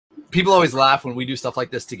people always laugh when we do stuff like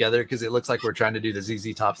this together because it looks like we're trying to do the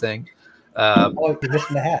ZZ Top thing. Oh, you're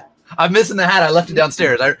missing the hat. I'm missing the hat. I left it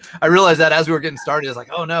downstairs. I realized that as we were getting started. I was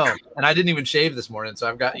like, oh no. And I didn't even shave this morning. So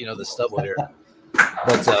I've got, the stubble here.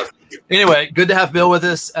 But anyway, good to have Bill with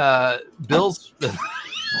us. Bill's.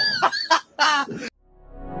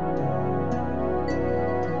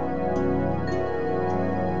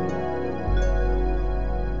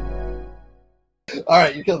 All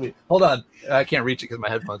right, you killed me. Hold on, I can't reach it because my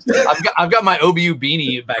headphones. I've got my OBU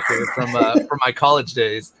beanie back here from my college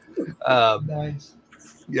days. Nice.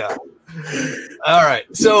 Yeah. All right.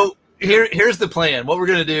 So here's the plan. What we're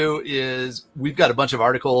gonna do is we've got a bunch of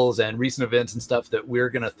articles and recent events and stuff that we're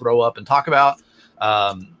gonna throw up and talk about.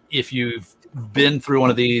 If you've been through one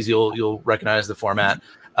of these, you'll recognize the format.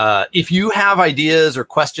 If you have ideas or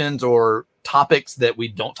questions or topics that we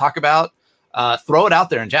don't talk about, throw it out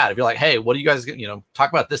there in chat. If you're like, hey, what do you guys, talk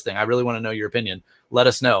about this thing? I really want to know your opinion. Let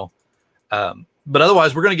us know. But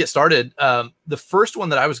otherwise, we're going to get started. The first one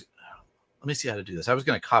that let me see how to do this. I was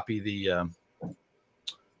going to copy the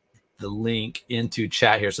link into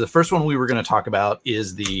chat here. So the first one we were going to talk about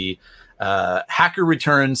is the hacker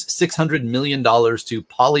returns $600 million to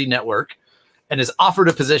Poly Network and is offered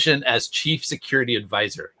a position as chief security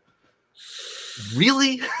advisor.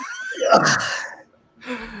 Really?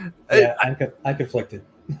 Yeah, I'm conflicted.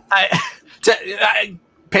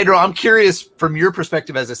 Pedro, I'm curious from your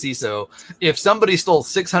perspective as a CISO, if somebody stole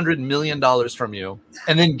 $600 million from you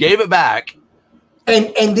and then gave it back.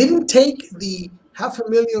 And didn't take the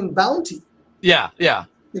 $500,000 bounty. Yeah, yeah.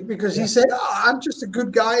 Because he said, oh, I'm just a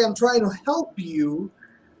good guy. I'm trying to help you.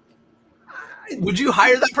 Would you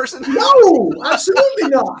hire that person? No, absolutely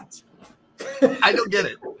not. I don't get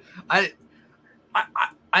it.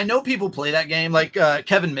 I know people play that game like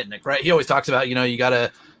Kevin Mitnick, right? He always talks about, you got to,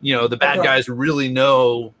 the bad guys really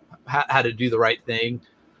know how to do the right thing.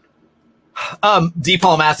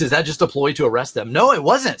 DPalm asked, is that just a ploy to arrest them? No, it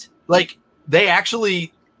wasn't. Like, they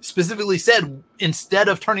actually specifically said, instead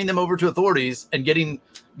of turning them over to authorities and getting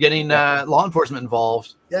law enforcement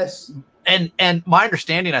involved. Yes. And my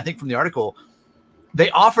understanding, I think from the article, they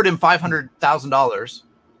offered him $500,000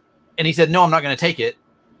 and he said, no, I'm not going to take it.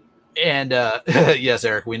 And yes,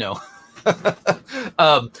 Eric, we know.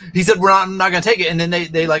 He said, I'm not going to take it. And then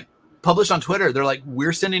they like published on Twitter. They're like,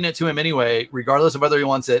 we're sending it to him anyway, regardless of whether he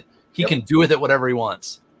wants it. He can do with it whatever he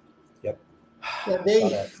wants. Yep. Yeah,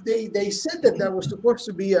 they said that was supposed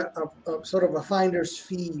to be a sort of a finder's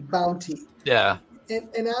fee bounty. Yeah.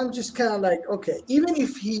 And I'm just kind of like, okay, even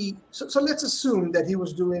if so let's assume that he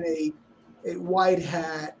was doing a white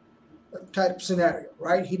hat type scenario,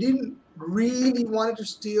 right? He didn't really wanted to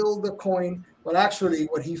steal the coin, but actually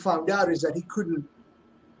what he found out is that he couldn't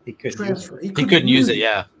transfer. He couldn't use it.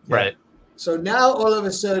 Yeah, right. So now all of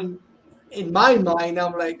a sudden, in my mind,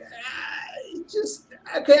 I'm like,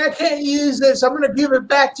 okay, I can't use this. I'm going to give it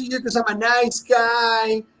back to you because I'm a nice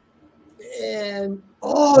guy. And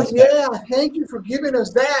thank you for giving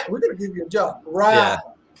us that. We're going to give you a job, right?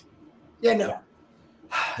 Yeah, no.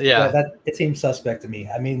 Yeah, it seems suspect to me.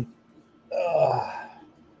 I mean,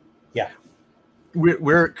 yeah.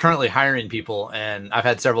 We're currently hiring people, and I've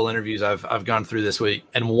had several interviews I've gone through this week.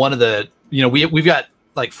 And one of the, we've got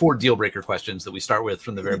like 4 deal breaker questions that we start with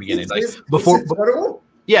from the very beginning. Like before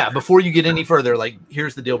you get any further, like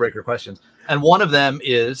here's the deal breaker questions. And one of them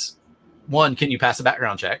is, 1, can you pass a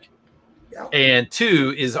background check? Yeah. And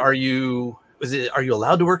 2 is, are you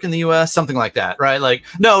allowed to work in the US? Something like that, right? Like,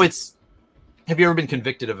 no, have you ever been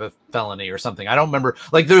convicted of a felony or something? I don't remember.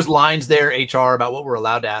 Like, there's lines there, HR, about what we're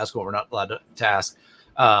allowed to ask, what we're not allowed to ask.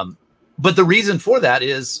 But the reason for that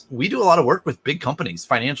is we do a lot of work with big companies,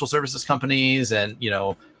 financial services companies, and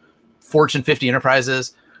Fortune 50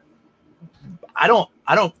 enterprises. I don't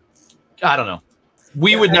know.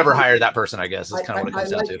 We would never hire that person, I guess, is kind of what it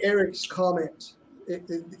comes down to. Eric's comment. It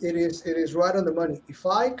is right on the money. If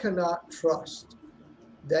I cannot trust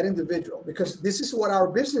that individual, because this is what our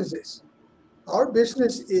business is. Our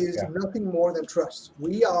business is nothing more than trust.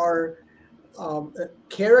 We are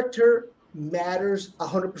character matters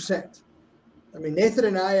 100%. I mean, Nathan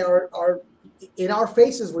and I are in our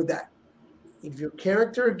faces with that. If your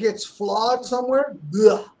character gets flawed somewhere,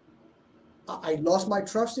 I lost my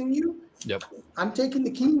trust in you. Yep. I'm taking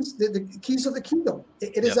the keys of the kingdom.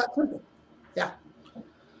 It is that simple. Yeah.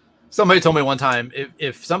 Somebody told me one time,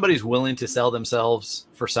 if somebody's willing to sell themselves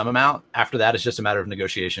for some amount, after that, it's just a matter of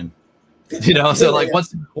negotiation. So like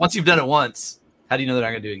once you've done it once, how do you know they're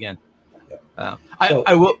not going to do it again?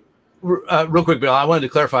 I will real quick, Bill. I wanted to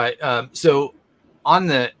clarify. So on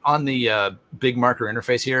the big marker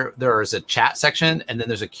interface here, there is a chat section and then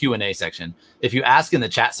there's a Q&A section. If you ask in the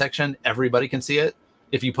chat section, everybody can see it.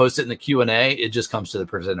 if you post it in the Q&A, it just comes to the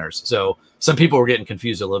presenters. So some people were getting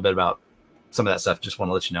confused a little bit about some of that stuff. Just want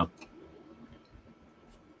to let you know.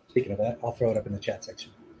 Speaking of that, I'll throw it up in the chat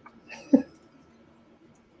section.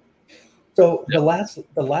 So the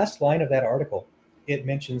last line of that article, it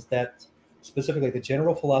mentions that specifically the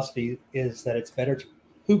general philosophy is that it's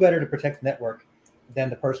who better to protect the network than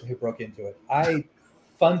the person who broke into it. I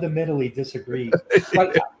fundamentally disagree.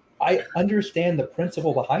 Right? I understand the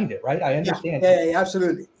principle behind it, right? I understand. Yeah,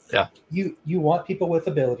 absolutely. Yeah. You want people with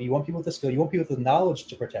ability, you want people with the skill, you want people with the knowledge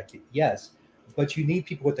to protect you. Yes. But you need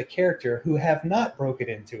people with the character who have not broken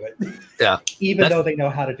into it. Yeah. Even though they know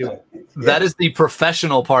how to do it. That is the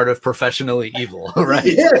professional part of professionally evil, right?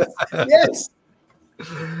 Yes. Yes.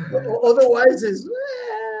 Otherwise, it's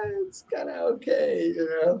kind of okay, you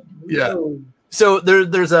know? Yeah. No. So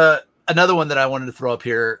there's another one that I wanted to throw up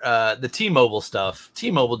here. The T-Mobile stuff.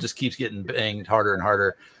 T-Mobile just keeps getting banged harder and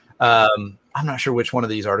harder. I'm not sure which one of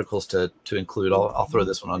these articles to include. I'll throw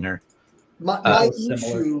this one on there. My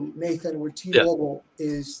issue, Nathan, with T-Mobile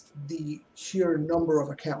is the sheer number of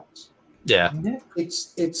accounts. Yeah.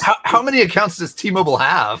 It's how many accounts does T-Mobile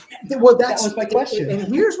have? Well, that was my question. And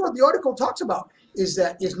here's what the article talks about: is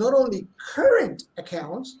that it's not only current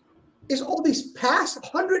accounts, it's all these past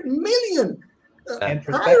 100 million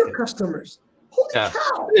prior customers. Holy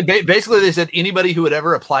cow! Basically, they said anybody who had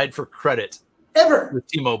ever applied for credit ever with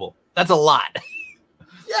T-Mobile. That's a lot.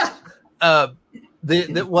 Yeah.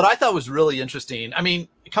 What I thought was really interesting. I mean,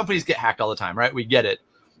 companies get hacked all the time, right? We get it.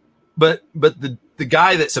 But the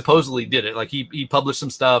guy that supposedly did it, like he published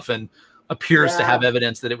some stuff and appears to have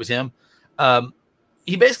evidence that it was him.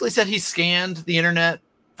 He basically said he scanned the internet,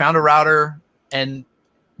 found a router, and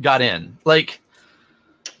got in. Like,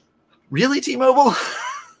 really, T-Mobile?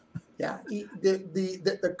 Yeah.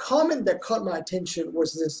 The comment that caught my attention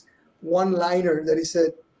was this one-liner that he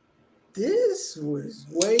said, "This was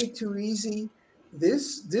way too easy.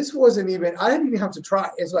 This wasn't even. I didn't even have to try.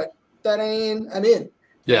 It's like that ain't. I'm in."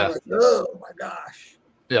 Yeah. Like, oh my gosh.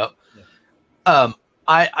 Yeah.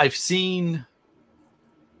 I've seen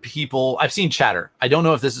people. I've seen chatter. I don't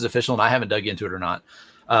know if this is official, and I haven't dug into it or not.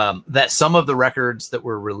 That some of the records that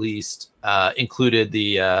were released included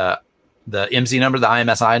the MZ number, the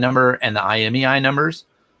IMSI number, and the IMEI numbers.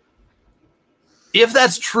 If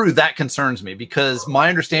that's true, that concerns me, because my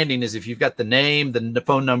understanding is if you've got the name, the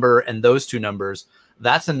phone number, and those two numbers,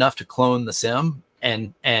 that's enough to clone the SIM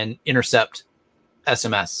and intercept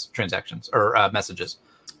SMS transactions or messages.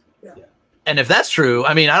 Yeah. And if that's true,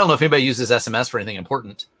 I mean, I don't know if anybody uses SMS for anything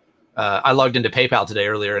important. I logged into PayPal today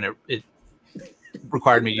earlier, and it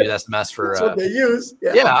required me to use SMS for. That's what they use.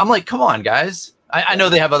 Yeah, I'm like, come on, guys. I know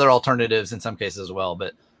they have other alternatives in some cases as well,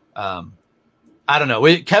 but I don't know.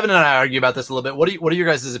 Kevin and I argue about this a little bit. What are your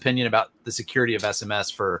guys' opinion about the security of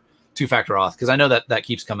SMS for two-factor auth? Because I know that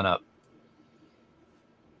keeps coming up.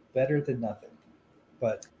 Better than nothing,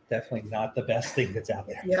 but definitely not the best thing that's out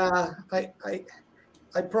there. Yeah,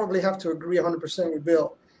 I probably have to agree 100% with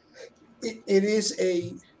Bill. It is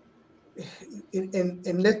and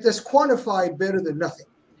let's quantify better than nothing.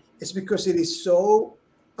 It's because it is so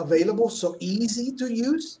available, so easy to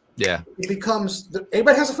use. Yeah, it becomes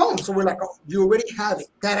everybody has a phone, so we're like, oh, you already have it.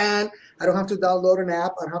 Ta-da! I don't have to download an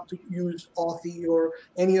app. I don't have to use Authy or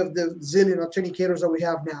any of the zillion authenticators that we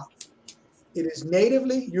have now. It is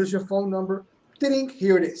natively. Use your phone number. Ding,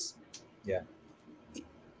 here it is. Yeah.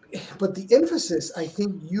 But the emphasis, I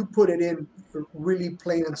think you put it in really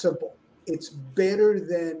plain and simple. It's better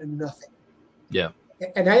than nothing. Yeah.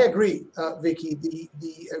 And I agree, Vicky. The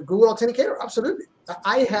Google Authenticator, absolutely.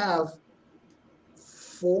 I have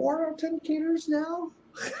 4 authenticators now.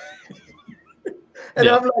 And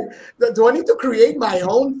I'm like, do I need to create my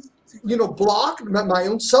own, block, my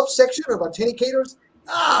own subsection of authenticators?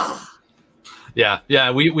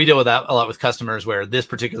 Yeah. We deal with that a lot with customers, where this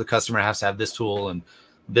particular customer has to have this tool and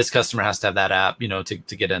this customer has to have that app,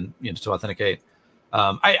 to get in, to authenticate.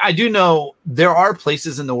 I do know there are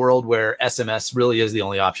places in the world where SMS really is the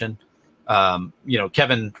only option.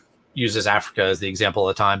 Kevin uses Africa as the example all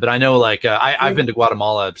the time, but I know I've been to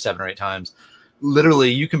Guatemala 7 or 8 times.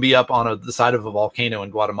 Literally, you can be up on the side of a volcano in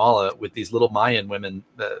Guatemala with these little Mayan women,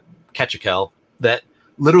 Quechiquel, that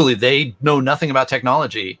literally they know nothing about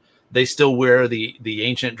technology. They still wear the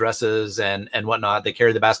ancient dresses and whatnot. They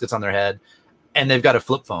carry the baskets on their head, and they've got a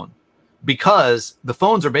flip phone because the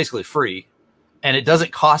phones are basically free and it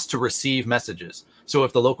doesn't cost to receive messages. So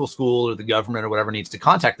if the local school or the government or whatever needs to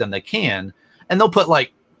contact them, they can, and they'll put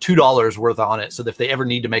like $2 worth on it. So that if they ever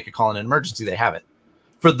need to make a call in an emergency, they have it.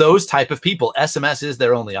 For those type of people, SMS is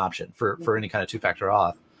their only option for any kind of two-factor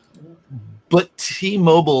auth. But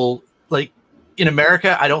T-Mobile, in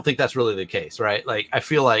America, I don't think that's really the case, right? Like, I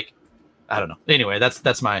feel like, I don't know. Anyway,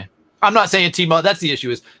 that's my, I'm not saying T-Mobile, that's the issue,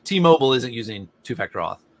 is T-Mobile isn't using two-factor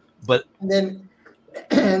auth, but.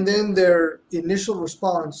 And then their initial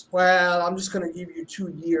response, well, I'm just going to give you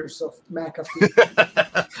 2 years of McAfee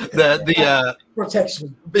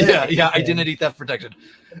protection. Yeah, identity theft protection.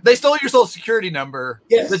 They stole your social security number.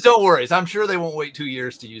 Yes. But don't worry, I'm sure they won't wait 2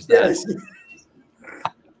 years to use that. Yes.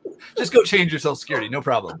 Just go change your social security, no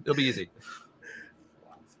problem. It'll be easy.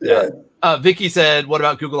 Yeah. Vicky said, what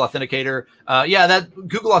about Google Authenticator? Yeah, that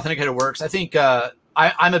Google Authenticator works. I think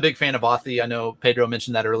I'm a big fan of Authy. I know Pedro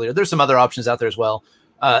mentioned that earlier. There's some other options out there as well.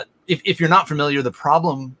 If you're not familiar,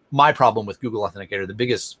 my problem with Google Authenticator, the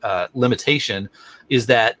biggest limitation is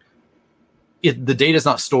that the data is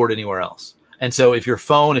not stored anywhere else. And so if you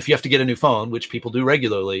have to get a new phone, which people do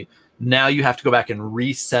regularly, now you have to go back and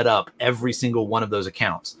reset up every single one of those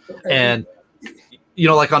accounts. And, you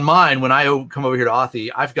know, like on mine, when I come over here to Authy,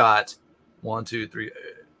 I've got 1, 2, 3,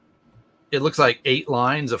 it looks like 8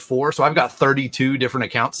 lines of 4. So I've got 32 different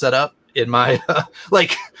accounts set up in my,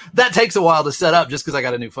 like, that takes a while to set up just because I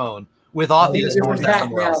got a new phone. With Authy, it's more than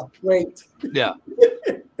somewhere else. Wait. Yeah.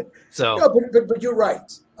 So. No, but you're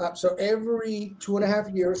right. So every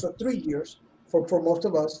 2.5 years or 3 years, for most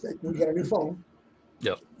of us, that we get a new phone.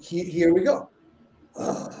 Yep. Here we go.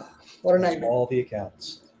 What a nightmare. All the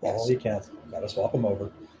accounts. All the accounts. Got to swap them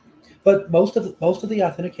over. But most of the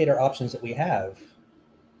authenticator options that we have,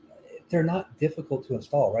 they're not difficult to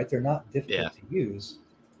install, right? They're not difficult to use.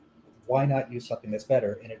 Why not use something that's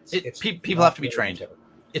better? And it's people have to be trained.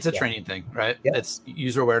 It's a training thing, right? Yeah. It's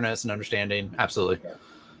user awareness and understanding. Absolutely.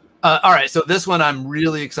 Yeah. All right. So this one, I'm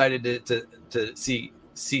really excited to see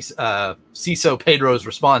CISO Pedro's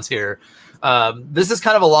response here. This is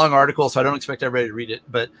kind of a long article, so I don't expect everybody to read it.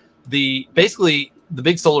 But basically the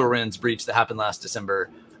big SolarWinds breach that happened last December,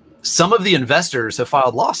 some of the investors have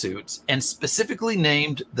filed lawsuits and specifically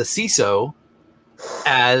named the CISO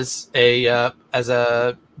as a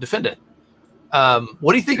defendant.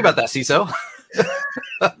 What do you think about that, CISO?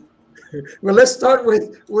 Well, let's start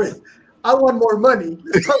with I want more money.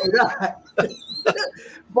 Let's start with that.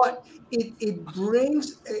 But it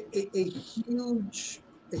brings a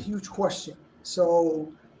huge question.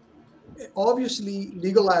 So obviously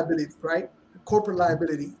legal liability, right? Corporate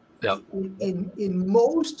liability. Yeah. In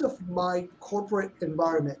most of my corporate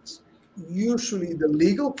environments, usually the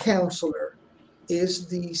legal counselor is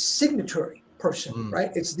the signatory person,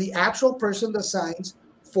 right? It's the actual person that signs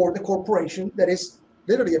for the corporation that is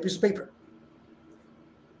literally a piece of paper.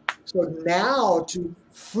 So now to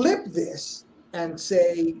flip this and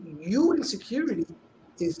say you in security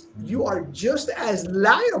you are just as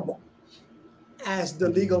liable as the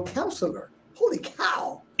legal counselor. Holy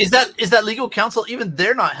cow. Is that legal counsel, even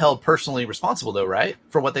they're not held personally responsible though, right?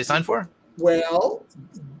 For what they signed for? Well,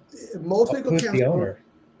 most legal counselors, the owner?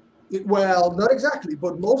 Well, not exactly,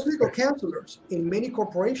 but most legal counselors in many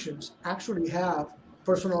corporations actually have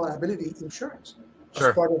personal liability insurance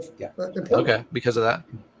as part of employment. Okay, because of that?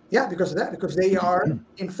 Yeah, because of that, because they are,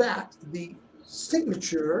 in fact, the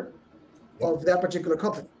signature of that particular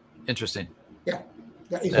company. Interesting. Yeah.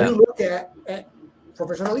 Now, if you look at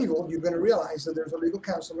professional legal, you're going to realize that there's a legal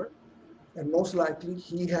counselor, and most likely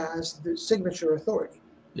he has the signature authority.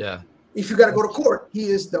 Yeah. If you got to go to court, he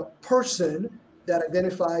is the person that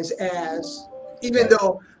identifies as, even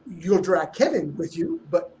though you'll drag Kevin with you,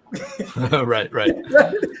 but right.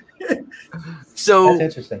 So that's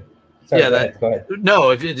interesting. Sorry, go ahead.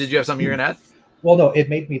 No, did you have something you're gonna add? Well, no, it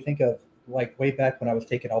made me think of like way back when I was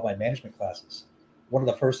taking all my management classes. One of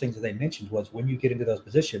the first things that they mentioned was when you get into those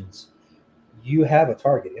positions, you have a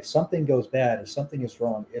target. If something goes bad, if something is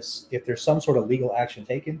wrong, if there's some sort of legal action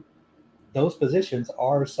taken, those positions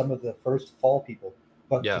are some of the first fall people.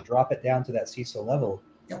 But to drop it down to that CISO level.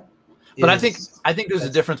 But I think there's a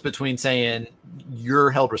difference between saying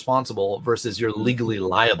you're held responsible versus you're legally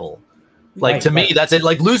liable. Like to me, that's it.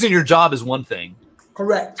 Like losing your job is one thing.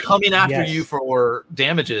 Correct. Coming after you for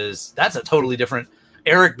damages, that's a totally different.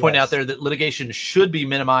 Eric pointed out there that litigation should be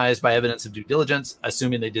minimized by evidence of due diligence,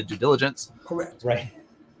 assuming they did due diligence. Correct. Right.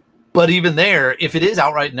 But even there, if it is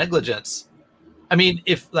outright negligence, I mean,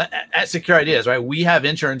 if at Secure Ideas, right, we have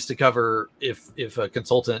insurance to cover if a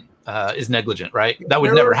consultant is negligent, right? That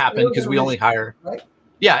would never happen because we only hire. Right?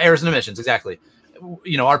 Yeah, errors and omissions, exactly.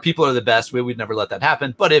 You know, our people are the best. We'd never let that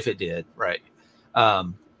happen. But if it did, right?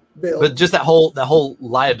 But just that whole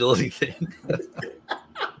liability thing.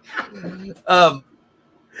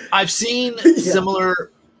 I've seen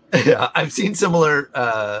similar. I've seen similar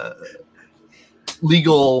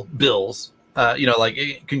legal bills. You know,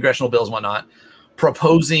 like congressional bills and whatnot,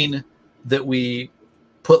 proposing that we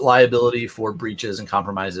put liability for breaches and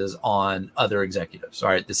compromises on other executives. All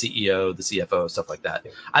right, the CEO, the CFO, stuff like that.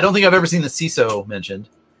 I don't think I've ever seen the CISO mentioned,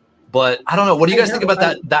 but I don't know. What do you guys think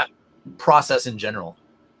about that process in general?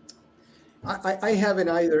 I haven't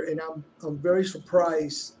either, and I'm very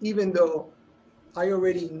surprised, even though I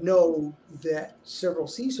already know that several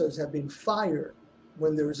CISOs have been fired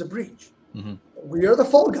when there is a breach. Mm-hmm. We are the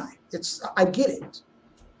fall guy. I get it.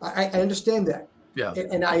 I understand that. Yeah.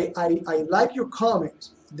 And I like your comment.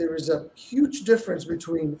 There is a huge difference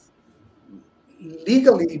between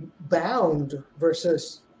legally bound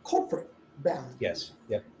versus corporate bound. Yes.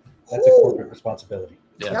 Yep. That's a corporate responsibility.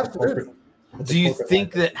 Yeah. Absolutely. Do you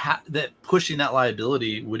think that pushing that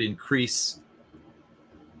liability would increase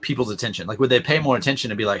people's attention? Like, would they pay more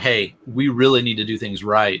attention and be like, hey, we really need to do things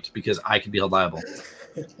right because I could be held liable?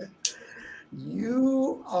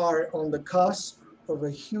 You are on the cusp of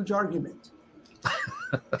a huge argument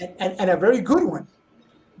and a very good one,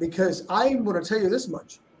 because I'm going to tell you this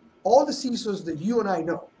much. All the CISOs that you and I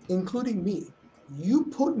know, including me, you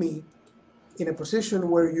put me in a position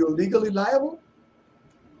where you're legally liable.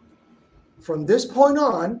 From this point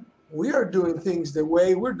on, we are doing things the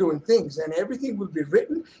way we're doing things, and everything will be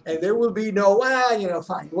written, and there will be no,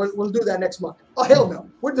 fine, we'll do that next month. Oh, hell no,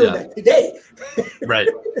 we're doing that today. Right.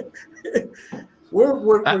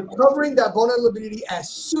 We're covering that vulnerability as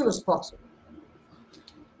soon as possible.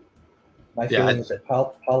 My feeling is that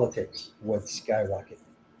politics would skyrocket.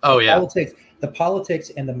 Oh, yeah. The politics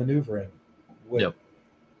and the maneuvering would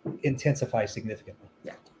intensify significantly.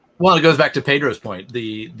 Yeah. Well, it goes back to Pedro's point.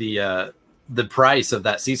 The price of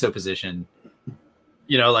that CISO position,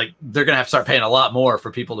 like they're going to have to start paying a lot more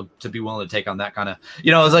for people to be willing to take on that kind of,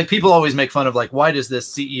 it's like people always make fun of like, why does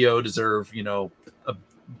this CEO deserve, a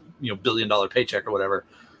 $1 billion paycheck or whatever?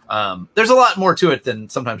 There's a lot more to it than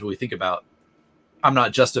sometimes we think about. I'm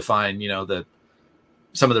not justifying,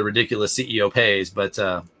 some of the ridiculous CEO pays, but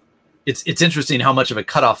it's interesting how much of a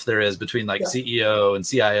cutoff there is between like CEO and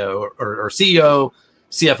CIO or CEO,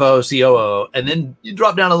 CFO, COO, and then you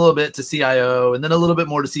drop down a little bit to CIO, and then a little bit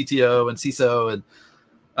more to CTO and CISO, and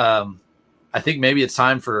I think maybe it's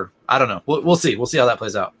time for, I don't know. We'll see. We'll see how that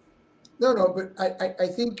plays out. No, but I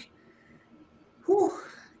think,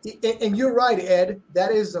 and you're right, Ed.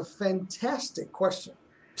 That is a fantastic question.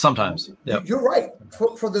 Sometimes, you're right.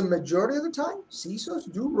 For the majority of the time,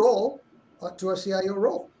 CISOs do roll to a CIO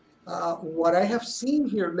role. What I have seen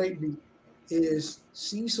here lately is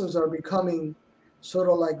CISOs are becoming sort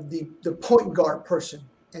of like the point guard person,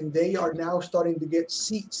 and they are now starting to get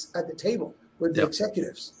seats at the table with the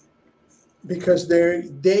executives because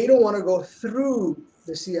they don't want to go through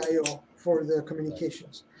the CIO for the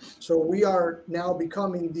communications. So we are now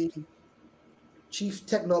becoming the chief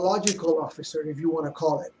technological officer, if you want to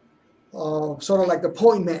call it, sort of like the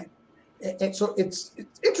point man, and so it's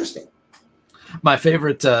interesting. My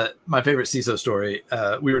favorite CISO story.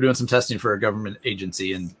 We were doing some testing for a government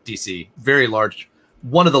agency in DC, very large,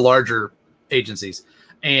 one of the larger agencies,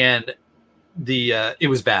 and it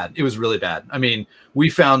was bad. It was really bad. I mean, we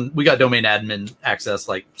got domain admin access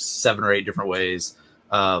like 7 or 8 different ways.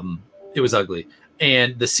 It was ugly,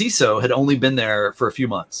 and the CISO had only been there for a few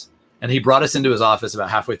months, and he brought us into his office about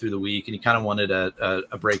halfway through the week, and he kind of wanted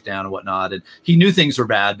a breakdown and whatnot, and he knew things were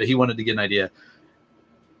bad, but he wanted to get an idea.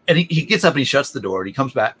 And he gets up and he shuts the door and he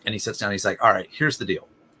comes back and he sits down. And he's like, all right, here's the deal.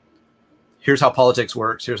 Here's how politics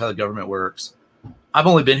works. Here's how the government works. I've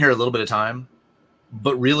only been here a little bit of time,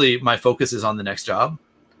 but really my focus is on the next job.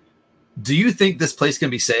 Do you think this place can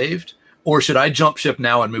be saved, or should I jump ship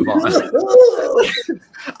now and move on?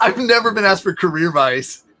 I've never been asked for career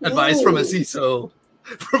advice from a CISO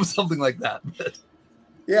from something like that.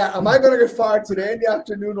 Yeah, am I going to get fired today in the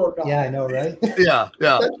afternoon or not? Yeah, I know, right? Yeah.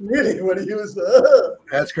 That's really what he was.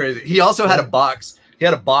 That's crazy. He also had a box. He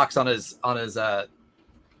had a box on his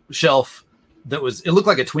shelf that it looked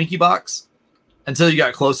like a Twinkie box until you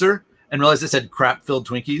got closer and realized it said crap-filled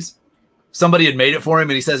Twinkies. Somebody had made it for him,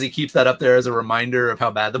 and he says he keeps that up there as a reminder of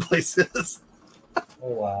how bad the place is. Oh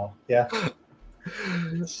wow! Yeah.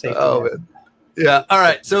 Man. Yeah. All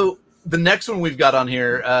right. So the next one we've got on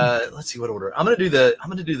here, let's see what order. I'm gonna do the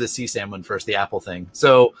CSAM one first, the Apple thing.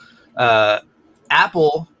 So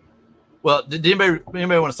Apple. Well, did anybody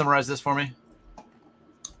want to summarize this for me?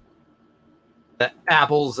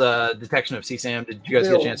 Apple's detection of CSAM. Did you guys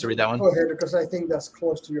get a chance to read that one? Go ahead, because I think that's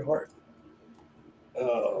close to your heart.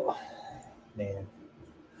 Oh man.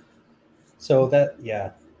 So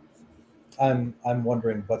I'm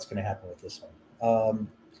wondering what's going to happen with this one.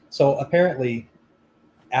 So apparently,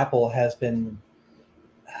 Apple has they've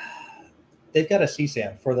got a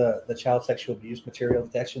CSAM for the child sexual abuse material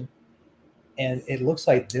detection, And it looks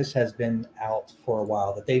like this has been out for a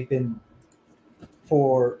while, that they've been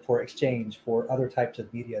for Exchange, for other types of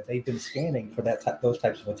media, they've been scanning for those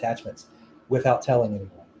types of attachments without telling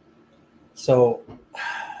anyone. So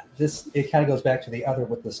it kind of goes back to the other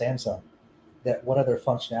with the Samsung, that what other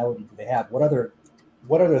functionality do they have? What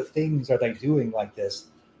other things are they doing like this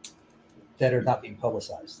that are not being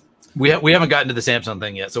publicized? We haven't gotten to the Samsung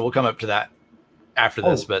thing yet, so we'll come up to that after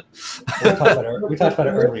this. But we talked about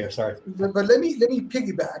it earlier. Sorry, but let me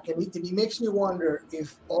piggyback, and it makes me wonder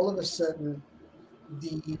if all of a sudden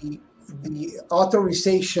the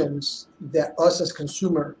authorizations that us as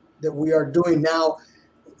consumer that we are doing now,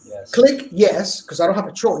 yes. Click yes because I don't have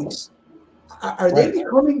a choice. Are they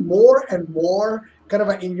becoming more and more kind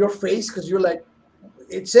of in your face because you're like,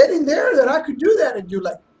 it said in there that I could do that, and you're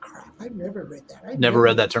like, crap, I never read that. I never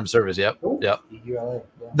read that term service. Yep. Nope. Yep.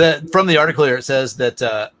 Yeah. From the article here, it says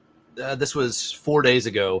that this was 4 days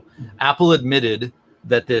ago. Apple admitted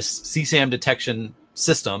that this CSAM detection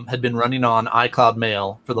system had been running on iCloud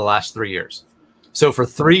Mail for the last 3 years. So for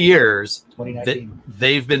 3 years,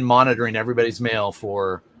 they've been monitoring everybody's mail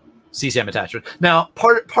for CSAM attachment. Now,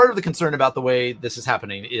 part of the concern about the way this is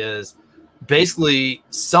happening is basically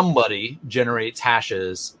somebody generates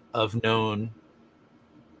hashes of known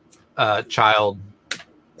child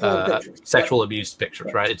sexual abuse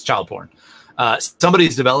pictures, right? It's child porn.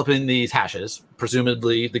 Somebody's developing these hashes,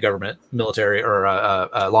 presumably the government, military, or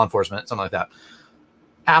law enforcement, something like that.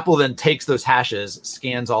 Apple then takes those hashes,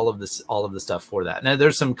 scans all of the stuff for that. Now,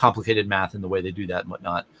 there's some complicated math in the way they do that and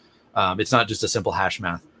whatnot. It's not just a simple hash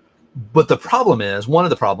math. But the problem is, one of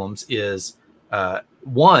the problems is,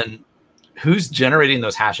 one, who's generating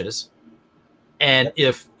those hashes? And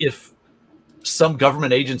if some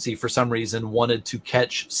government agency for some reason wanted to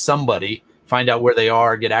catch somebody, find out where they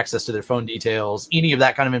are, get access to their phone details, any of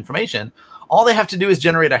that kind of information, all they have to do is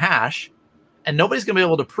generate a hash, and nobody's going to be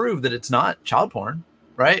able to prove that it's not child porn,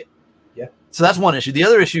 right? Yeah. So that's one issue. The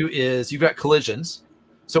other issue is you've got collisions.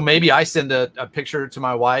 So maybe I send a picture to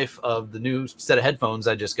my wife of the new set of headphones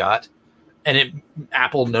I just got, and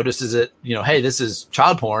Apple notices it, hey, this is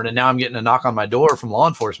child porn, and now I'm getting a knock on my door from law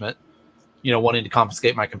enforcement, wanting to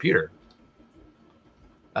confiscate my computer.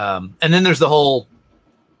 And then there's the whole,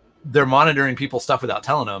 they're monitoring people's stuff without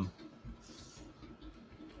telling them.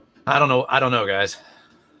 I don't know, guys.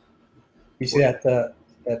 You see that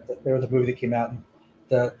there was a movie that came out, and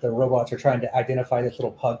the robots are trying to identify this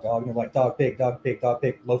little pug dog, and they're like, dog, pig, dog, pig, dog,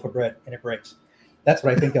 pig, loaf of bread, and it breaks. That's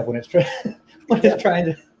what I think of when it's trying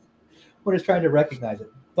to recognize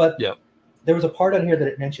it. But there was a part on here that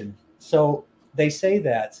it mentioned. So they say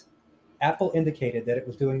that Apple indicated that it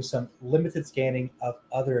was doing some limited scanning of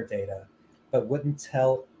other data, but wouldn't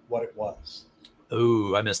tell what it was.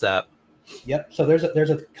 Ooh, I missed that. Yep. So there's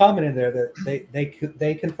a comment in there that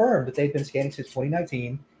they confirmed that they've been scanning since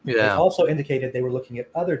 2019. Yeah. They also indicated they were looking at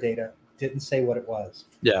other data, didn't say what it was.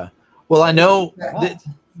 Yeah. Well, I know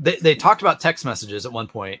they talked about text messages at one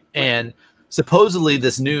point, and supposedly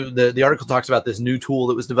the article talks about this new tool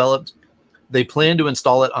that was developed. They plan to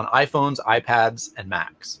install it on iPhones, iPads, and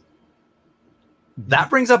Macs. That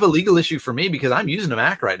brings up a legal issue for me because I'm using a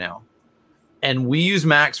Mac right now, and we use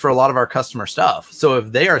Macs for a lot of our customer stuff. So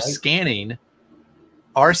if they are scanning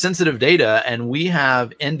our sensitive data and we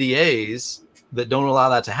have NDAs that don't allow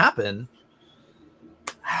that to happen,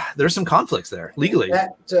 there's some conflicts there legally.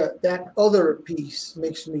 That other piece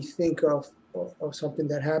makes me think of something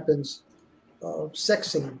that happens,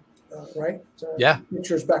 sexing, right?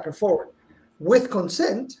 Pictures back and forth with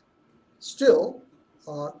consent. Still,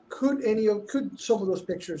 could some of those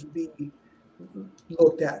pictures be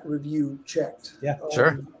looked at, reviewed, checked? Yeah,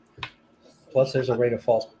 sure. Plus, there's a rate of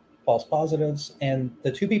false positives, and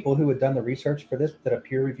the two people who had done the research for this, that a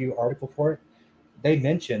peer review article for it, they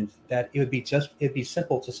mentioned that it'd be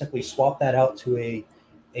simple to simply swap that out to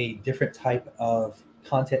a different type of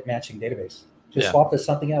content matching database. Just swap to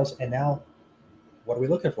something else, and now what are we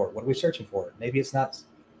looking for? What are we searching for? Maybe it's not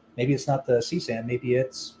the CSAM. Maybe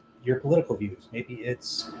it's your political views. Maybe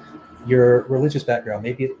it's your religious background.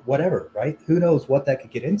 Maybe whatever, right? Who knows what that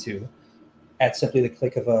could get into at simply the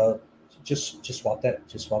click of a just swap the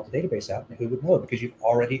database out, and who would know? Because you've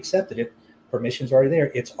already accepted it. Permission's already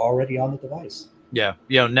there. It's already on the device. Yeah.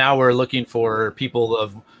 Now we're looking for people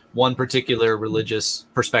of one particular religious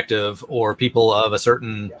perspective or people of a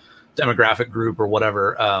certain demographic group or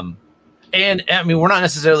whatever. And I mean, we're not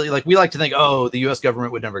necessarily we like to think, oh, the U.S.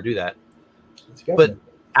 government would never do that. But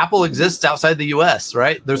Apple exists outside the U.S.,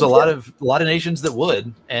 right? There's a lot of nations that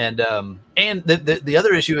would. And the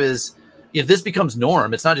other issue is, if this becomes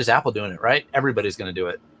norm, it's not just Apple doing it, right? Everybody's going to do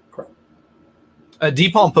it. Correct.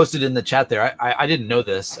 DPalm posted in the chat there. I didn't know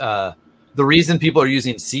this. The reason people are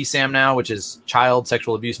using CSAM now, which is child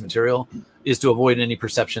sexual abuse material, is to avoid any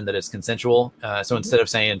perception that it's consensual. So instead of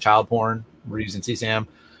saying child porn, we're using CSAM.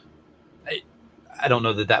 I don't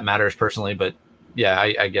know that that matters personally, but yeah,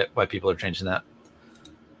 I get why people are changing that.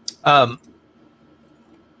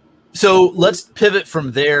 So let's pivot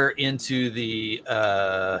from there into the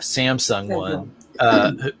Samsung one.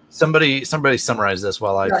 Somebody summarize this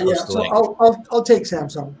while I post the link. I'll take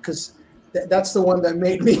Samsung because that's the one that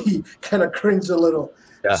made me kind of cringe a little.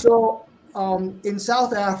 Yeah. So in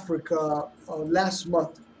South Africa last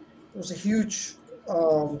month, there was a huge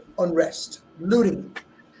unrest, looting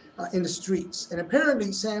in the streets. And apparently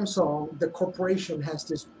Samsung, the corporation, has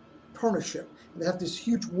this partnership. They have this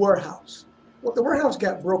huge warehouse. Well, the warehouse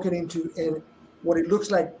got broken into, and what it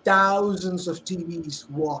looks like thousands of TVs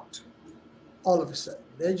walked all of a sudden.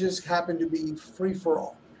 They just happened to be free for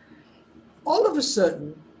all. All of a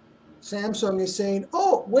sudden, Samsung is saying,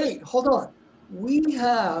 oh, wait, hold on. We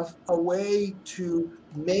have a way to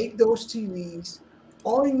make those TVs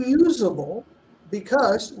unusable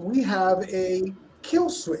because we have a kill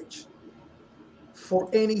switch for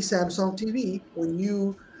any Samsung TV. When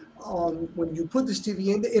you put this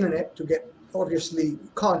TV in the internet to get obviously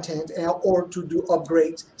content or to do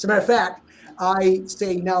upgrades. As a matter of fact, I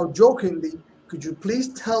say now jokingly, could you please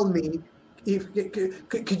tell me if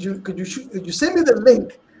could you send me the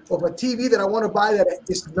link of a TV that I want to buy that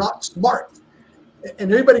is not smart?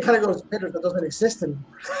 And everybody kind of goes, Pedro, that doesn't exist anymore.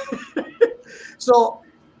 So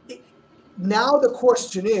now the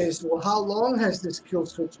question is, well, how long has this kill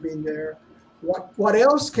switch been there? What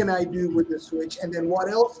else can I do with the switch? And then what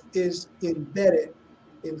else is embedded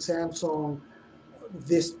in Samsung,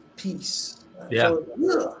 this piece? Yeah.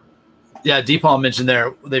 Yeah, Deepal mentioned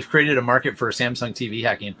there, they've created a market for Samsung TV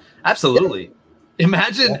hacking. Absolutely. Yeah.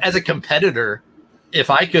 Imagine as a competitor,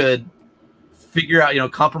 if I could figure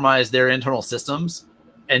out, compromise their internal systems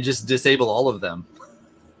and just disable all of them.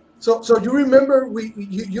 So you remember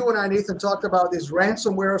you and I, Nathan, talked about this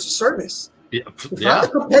ransomware as a service. Yeah. If I'm a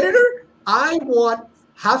competitor, I want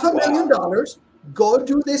 $500,000. Go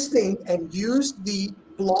do this thing and use the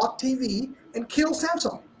block TV and kill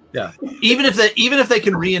Samsung. Yeah. Even if they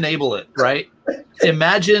can re-enable it, right?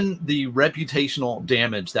 Imagine the reputational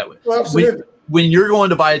damage that would. Well, when you're going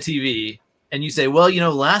to buy a TV and you say, well,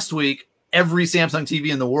 last week every Samsung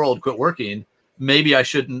TV in the world quit working. Maybe I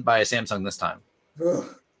shouldn't buy a Samsung this time.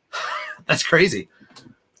 That's crazy.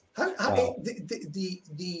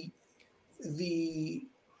 The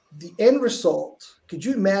end result, could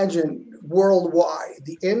you imagine worldwide,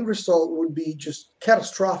 the end result would be just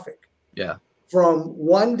catastrophic. Yeah. From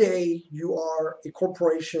one day you are a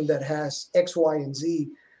corporation that has X, Y, and Z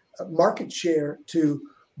market share to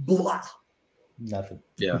blah. Nothing.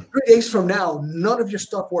 Yeah. 3 days from now, none of your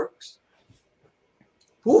stuff works.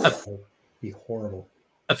 It'd be horrible.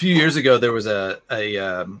 A few years ago, there was a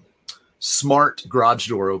smart garage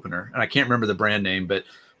door opener, and I can't remember the brand name, but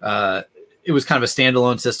it was kind of a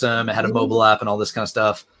standalone system. It had a mobile app and all this kind of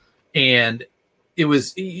stuff. And it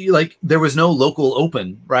was like, there was no local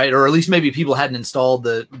open, right? Or at least maybe people hadn't installed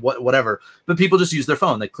the whatever, but people just used their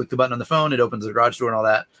phone. They click the button on the phone, it opens the garage door and all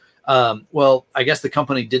that. Well, I guess the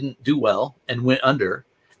company didn't do well and went under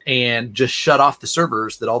and just shut off the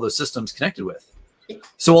servers that all those systems connected with.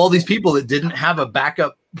 So all these people that didn't have a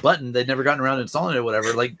backup button, they'd never gotten around to installing it or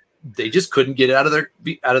whatever, like they just couldn't get it out of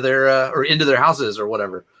their or into their houses or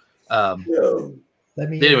whatever.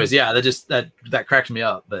 Anyways, yeah, that cracked me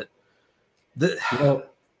up. But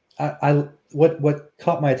what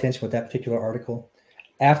caught my attention with that particular article,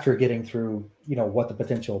 after getting through, what the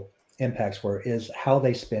potential impacts were, is how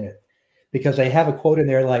they spin it, because they have a quote in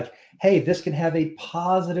there like, "Hey, this can have a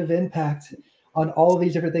positive impact on all of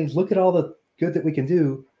these different things. Look at all the good that we can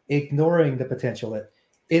do," ignoring the potential.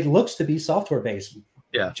 It looks to be software based.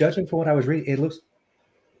 Yeah. Judging from what I was reading, it looks.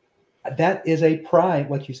 That is a prime,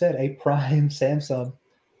 like you said, a prime Samsung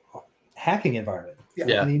hacking environment.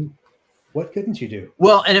 Yeah. I mean, what couldn't you do?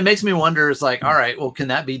 Well, and it makes me wonder, it's like, all right, well, can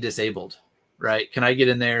that be disabled? Right. Can I get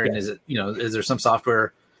in there and is it, is there some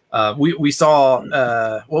software? We saw,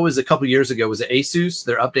 what was a couple of years ago, was it Asus?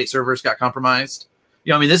 Their update servers got compromised.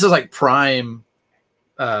 I mean, this is like prime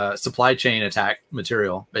supply chain attack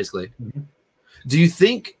material, basically. Mm-hmm. Do you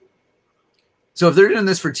think, so if they're doing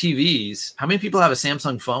this for TVs, how many people have a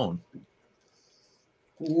Samsung phone?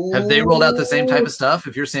 Ooh. Have they rolled out the same type of stuff?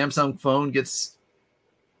 If your Samsung phone gets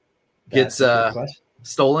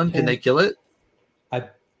stolen, can they kill it?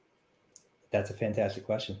 That's a fantastic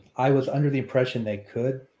question. I was under the impression they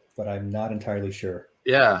could, but I'm not entirely sure.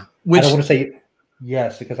 Yeah. I don't want to say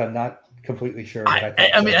yes, because I'm not completely sure.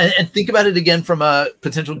 I mean, and think about it again from a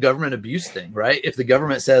potential government abuse thing, right? If the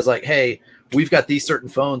government says like, hey, we've got these certain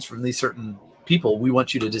phones from these certain people, we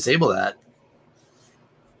want you to disable that.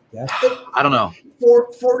 Yeah. I don't know.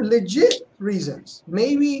 For legit reasons.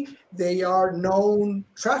 Maybe they are known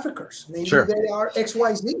traffickers. Maybe they are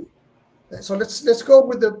XYZ. So let's go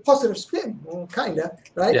with the positive spin, kind of,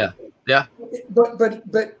 right? Yeah, yeah.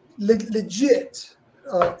 But legit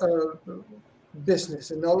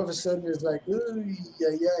business, and all of a sudden it's like,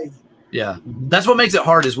 yeah. That's what makes it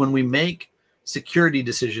hard, is when we make security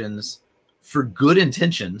decisions for good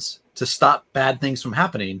intentions to stop bad things from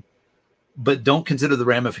happening, but don't consider the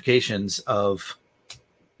ramifications of,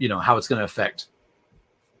 you know, how it's going to affect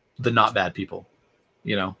the not bad people.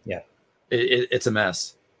 You know, it's a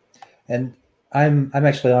mess. And I'm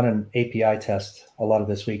actually on an API test a lot of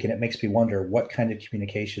this week, and it makes me wonder what kind of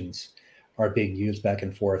communications are being used back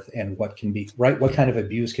and forth, and what kind of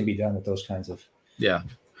abuse can be done with those kinds of. Yeah.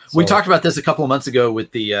 So, we talked about this a couple of months ago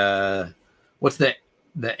with the what's the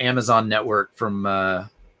Amazon network from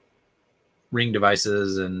Ring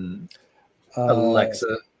devices and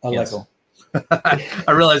Alexa. Alexa.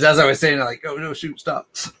 I realized as I was saying it, like, oh no, shoot, stop.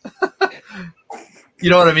 You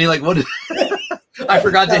know what I mean? Like, what? I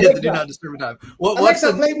forgot to hit the do not disturb time.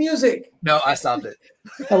 Alexa, play music. No, I stopped it.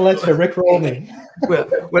 Alexa, rickroll me.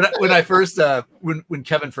 When I first when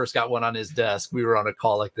Kevin first got one on his desk, we were on a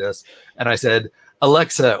call like this, and I said,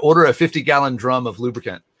 Alexa, order a 50-gallon drum of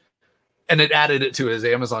lubricant, and it added it to his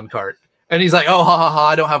Amazon cart. And he's like, oh, ha ha ha!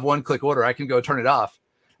 I don't have one-click order. I can go turn it off.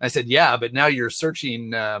 I said, yeah, but now your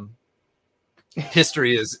searching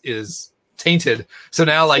history is tainted. So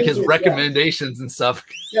now, like, his recommendations and stuff.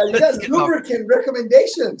 Yeah, you got lubricant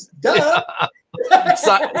recommendations. Duh.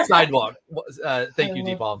 Sidewalk. Thank you,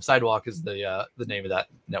 Deepalm. Sidewalk is the name of that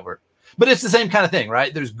network. But it's the same kind of thing,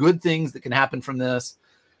 right? There's good things that can happen from this,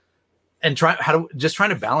 and trying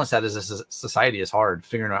to balance that as a society is hard.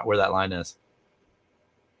 Figuring out where that line is.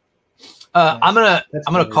 I'm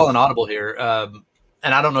gonna call an audible here.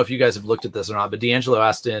 And I don't know if you guys have looked at this or not, but D'Angelo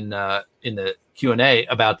asked in the Q&A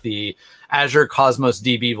about the Azure Cosmos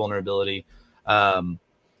DB vulnerability. Let's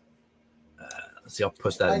see, I'll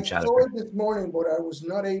post that in chat. I saw it this morning, but I was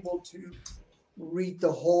not able to read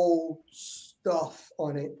the whole stuff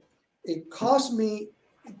on it. It caused me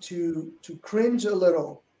to cringe a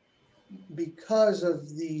little because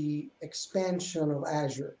of the expansion of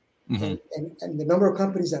Azure, and the number of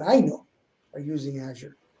companies that I know are using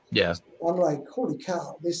Azure. Yeah. I'm like, holy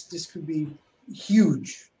cow, this could be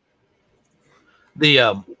huge.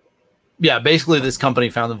 Basically this company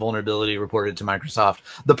found the vulnerability, reported to Microsoft.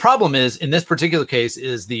 The problem is, in this particular case,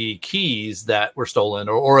 is the keys that were stolen,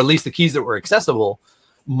 or at least the keys that were accessible,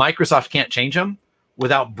 Microsoft can't change them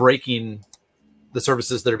without breaking the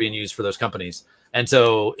services that are being used for those companies. And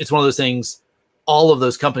so it's one of those things, all of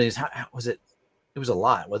those companies, how was it? It was a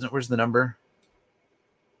lot, wasn't it? Where's the number?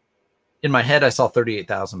 In my head, I saw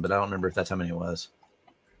 38,000, but I don't remember if that's how many it was.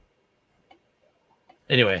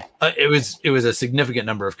 Anyway, it was a significant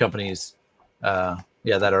number of companies. That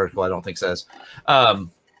article I don't think says.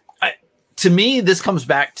 To me, this comes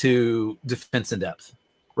back to defense in depth,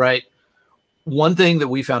 right? One thing that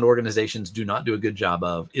we found organizations do not do a good job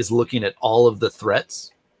of is looking at all of the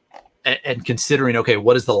threats and considering, okay,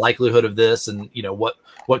 what is the likelihood of this, and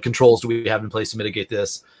what controls do we have in place to mitigate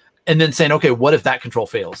this? And then saying, okay, what if that control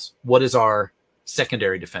fails? What is our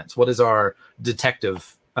secondary defense? What is our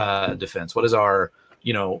detective defense? What is our,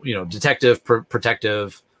 detective,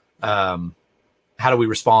 protective? How do we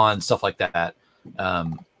respond? Stuff like that.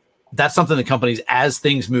 That's something that companies, as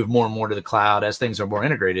things move more and more to the cloud, as things are more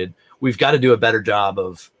integrated, we've got to do a better job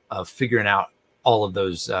of figuring out all of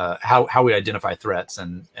those, how we identify threats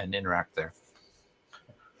and interact there.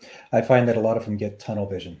 I find that a lot of them get tunnel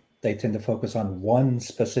vision. They tend to focus on one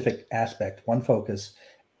specific aspect, one focus,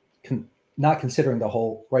 not considering the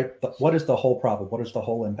whole, right? What is the whole problem? What is the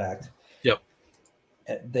whole impact? Yep.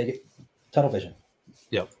 They get tunnel vision.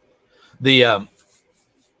 Yep.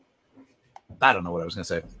 I don't know what I was going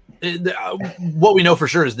to say. What we know for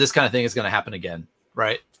sure is this kind of thing is going to happen again,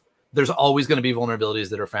 right? There's always going to be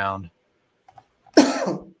vulnerabilities that are found.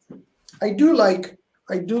 I do like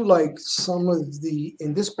some of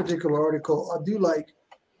in this particular article, I do like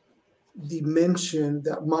the mention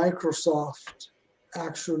that Microsoft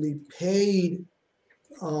actually paid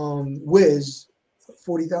Wiz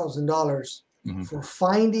 $40,000 for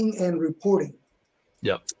finding and reporting.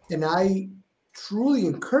 Yep. And I truly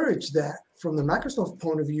encourage that from the Microsoft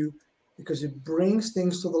point of view, because it brings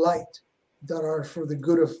things to the light that are for the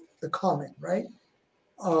good of the common, right?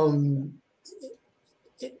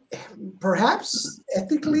 Perhaps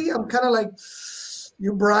ethically, I'm kind of like,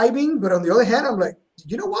 you're bribing. But on the other hand, I'm like,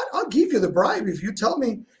 you know what? I'll give you the bribe if you tell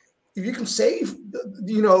me if you can save,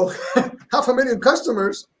 you know, 500,000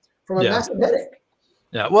 customers from a massive headache.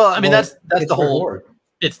 Yeah. Well, I mean, that's the whole. Reward.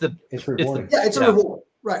 It's rewarding. It's a reward.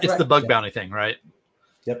 Right. It's the bug bounty thing, right?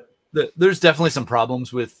 Yep. There's definitely some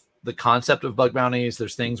problems with the concept of bug bounties.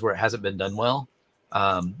 There's things where it hasn't been done well.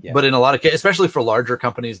 But in a lot of cases, especially for larger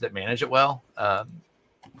companies that manage it well,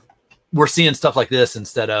 we're seeing stuff like this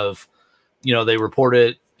instead of, you know, they report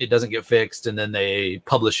it, it doesn't get fixed, and then they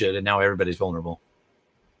publish it, and now everybody's vulnerable.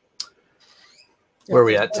 Where are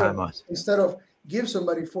we at time-wise? Instead of give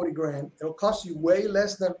somebody 40 grand, it'll cost you way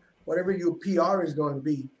less than whatever your PR is going to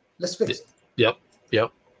be. Let's fix it. Yep.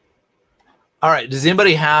 All right. Does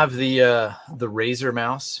anybody have the Razer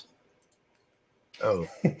mouse? Oh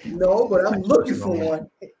no, but I'm looking for one.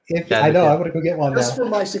 I know, I'm gonna go get one. Just for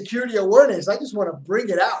my security awareness, I just want to bring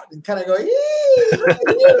it out and kind of go,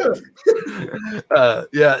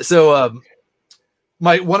 yeah. So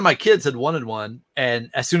one of my kids had wanted one,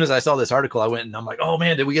 and as soon as I saw this article, I went and I'm like, oh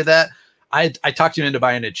man, did we get that? I talked him into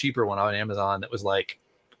buying a cheaper one on Amazon that was like,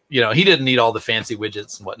 you know, he didn't need all the fancy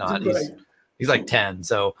widgets and whatnot. He's like 10.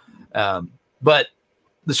 So, but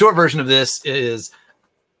the short version of this is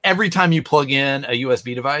every time you plug in a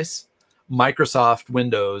USB device, Microsoft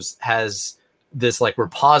Windows has this like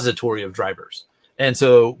repository of drivers. And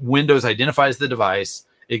so Windows identifies the device.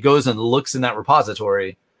 It goes and looks in that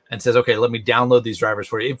repository and says, okay, let me download these drivers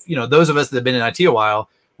for you. If, you know, those of us that have been in IT a while,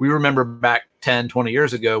 we remember back 10, 20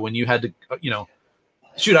 years ago when you had to, you know,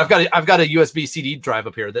 shoot, I've got a USB CD drive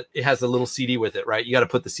up here that it has a little CD with it, right? You got to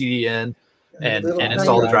put the CD in and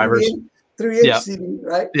install the drivers. 3-inch CD,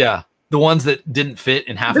 right? Yeah. The ones that didn't fit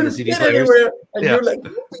in half of the CD players. And you're like,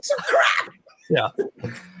 you piece of crap. Yeah.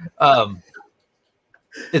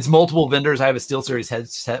 It's multiple vendors. I have a SteelSeries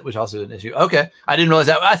headset, which also is an issue. Okay. I didn't realize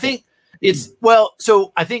that. I think it's, well,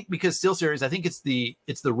 so I think because SteelSeries, I think it's the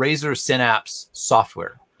Razer Synapse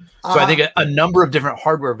software. So I think a number of different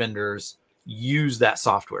hardware vendors use that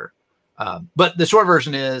software. But the short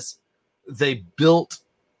version is they built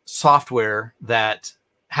software that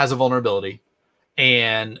has a vulnerability,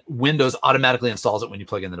 and Windows automatically installs it when you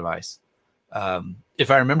plug in the device.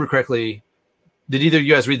 If I remember correctly, did either of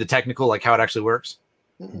you guys read the technical, like how it actually works?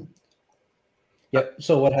 Mm-hmm. Yep.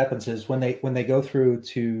 So what happens is when they go through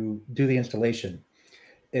to do the installation,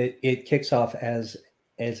 it kicks off as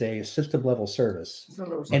a system level service,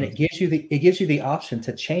 and it gives you the option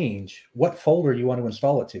to change what folder you want to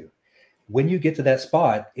install it to. When you get to that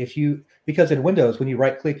spot, because in Windows, when you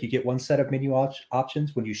right click, you get one set of menu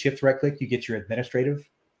options. When you shift right click, you get your administrative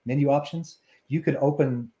menu options. You can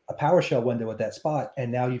open a PowerShell window at that spot, and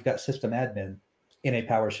now you've got system admin in a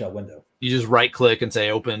PowerShell window. You just right click and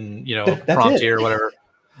say open, you know, prompt here or whatever.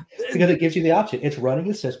 Because it gives you the option. It's running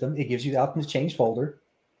the system. It gives you the option to change folder.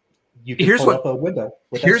 You can pull up a window.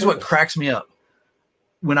 Here's what cracks me up.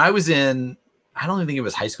 When I was in, I don't even think it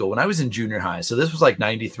was high school, when I was in junior high, so this was like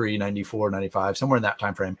 93, 94, 95, somewhere in that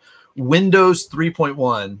time frame, Windows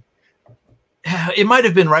 3.1, it might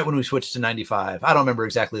have been right when we switched to 95. I don't remember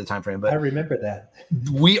exactly the time frame, but I remember that.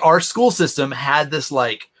 Our school system had this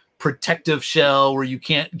like protective shell where you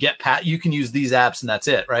can't get you can use these apps and that's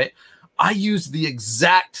it, right? I used the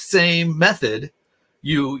exact same method.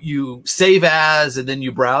 You save as, and then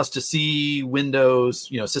you browse to see Windows,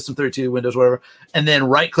 you know, System 32, Windows, whatever, and then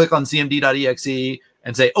right click on cmd.exe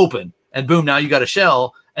and say open, and boom, now you got a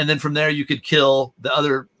shell. And then from there you could kill the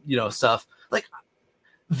other, you know, stuff. Like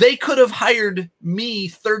they could have hired me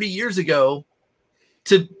 30 years ago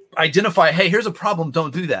to identify, hey, here's a problem,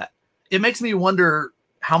 don't do that. It makes me wonder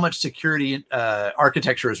how much security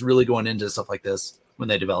architecture is really going into stuff like this when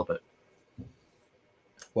they develop it.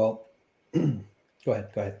 Well, Go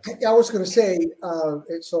ahead. I was going to say,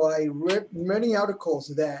 so I read many articles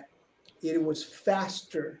that it was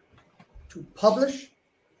faster to publish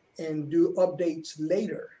and do updates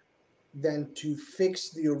later than to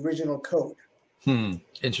fix the original code.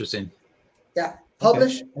 Interesting. Yeah.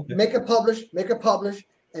 Publish, okay. Make a publish,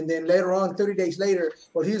 and then later on, 30 days later,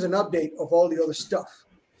 well, here's an update of all the other stuff.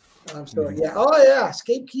 So yeah. Oh yeah.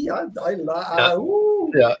 Escape key.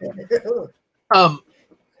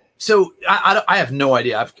 So I have no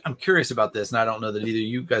idea. I'm curious about this, and I don't know that either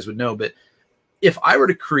you guys would know, but if I were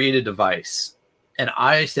to create a device and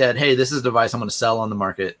I said, hey, this is a device I'm going to sell on the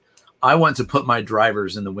market, I want to put my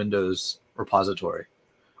drivers in the Windows repository.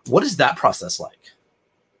 What is that process like?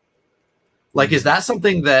 Like, is that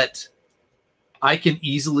something that I can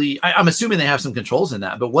easily, I'm assuming they have some controls in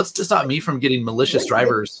that, but what's to stop me from getting malicious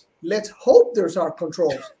drivers? Let's hope there's our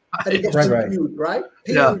controls. And it gets reviewed, right?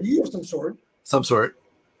 Peer review of some sort.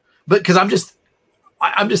 But because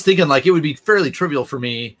I'm just thinking like it would be fairly trivial for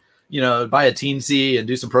me, you know, buy a Teensy and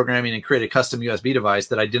do some programming and create a custom USB device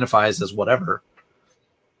that identifies as whatever.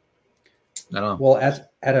 I don't know. Well,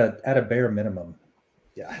 at a bare minimum,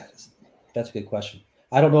 yeah, that's a good question.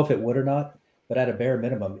 I don't know if it would or not, but at a bare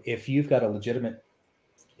minimum, if you've got a legitimate,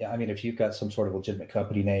 yeah, I mean, if you've got some sort of legitimate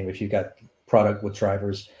company name, if you've got product with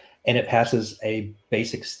drivers and it passes a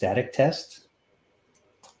basic static test,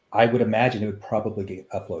 I would imagine it would probably get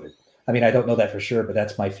uploaded. I mean, I don't know that for sure, but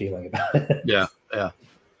that's my feeling about it. Yeah.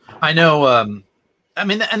 I know. I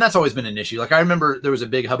mean, and that's always been an issue. Like I remember there was a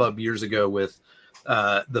big hubbub years ago with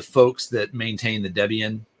the folks that maintain the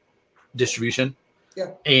Debian distribution.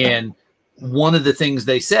 Yeah. And one of the things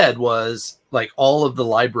they said was like all of the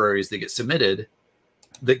libraries that get submitted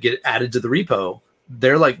that get added to the repo,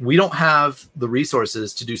 they're like, we don't have the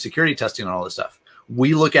resources to do security testing on all this stuff.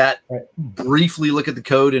 We look at briefly look at the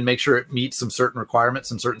code and make sure it meets some certain requirements,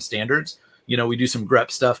 some certain standards. You know, we do some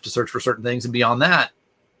grep stuff to search for certain things, and beyond that,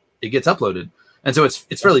 it gets uploaded. And so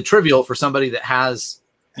it's fairly trivial for somebody that has,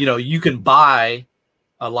 you know, you can buy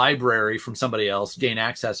a library from somebody else, gain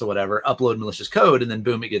access or whatever, upload malicious code, and then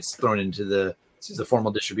boom, it gets thrown into the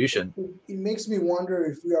formal distribution. It makes me wonder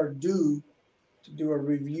if we are due to do a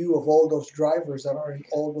review of all those drivers that are in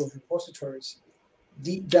all those repositories.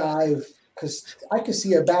 Deep dive, because I could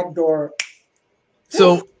see a backdoor.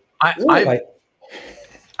 So I've said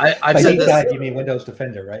this. Dive, you mean Windows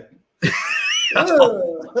Defender, right?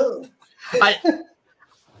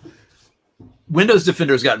 Windows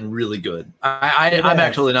Defender has gotten really good. I'm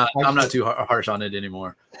actually not. I'm not too harsh on it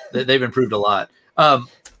anymore. They've improved a lot.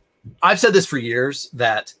 I've said this for years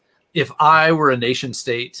that if I were a nation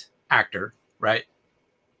state actor, right,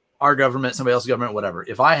 our government, somebody else's government, whatever,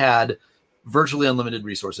 if I had virtually unlimited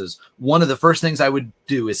resources, one of the first things I would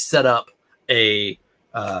do is set up a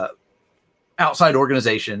outside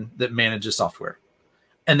organization that manages software,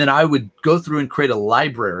 and then I would go through and create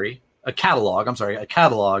a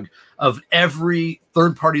catalog of every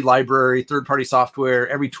third-party library, third-party software,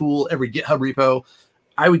 every tool, every GitHub repo.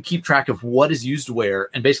 I would keep track of what is used where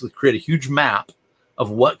and basically create a huge map of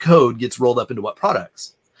what code gets rolled up into what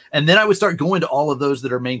products. And then I would start going to all of those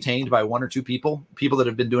that are maintained by one or two people that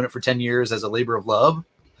have been doing it for 10 years as a labor of love.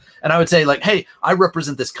 And I would say like, hey, I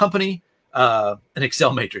represent this company, an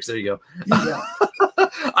Excel matrix. There you go. Yeah.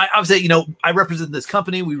 I would say, you know, I represent this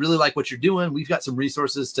company. We really like what you're doing. We've got some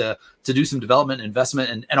resources to do some development,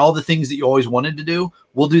 investment, and all the things that you always wanted to do.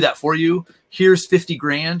 We'll do that for you. Here's 50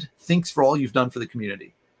 grand. Thanks for all you've done for the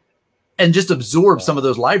community. And just absorb some of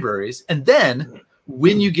those libraries. And then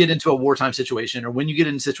when you get into a wartime situation or when you get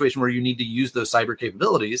in a situation where you need to use those cyber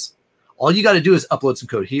capabilities, all you got to do is upload some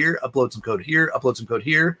code here, upload some code here, upload some code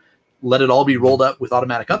here, let it all be rolled up with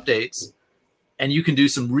automatic updates, and you can do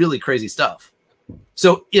some really crazy stuff.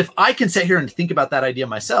 So if I can sit here and think about that idea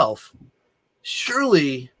myself,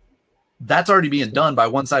 surely that's already being done by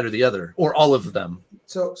one side or the other, or all of them.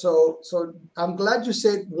 So I'm glad you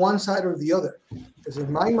said one side or the other, because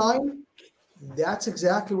in my mind, that's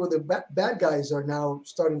exactly what the bad guys are now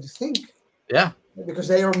starting to think. Yeah. Because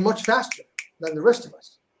they are much faster than the rest of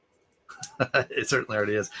us. It certainly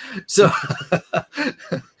already is. So,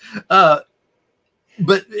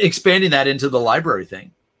 but expanding that into the library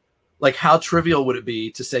thing, like how trivial would it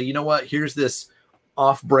be to say, you know what, here's this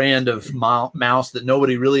off-brand of mouse that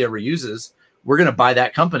nobody really ever uses. We're going to buy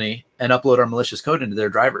that company and upload our malicious code into their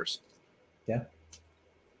drivers. Yeah.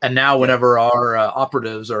 And now whenever our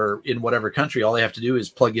operatives are in whatever country, all they have to do is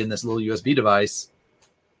plug in this little USB device.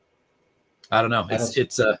 I don't know. It's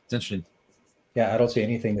interesting. Yeah, I don't see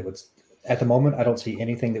anything that would, at the moment, I don't see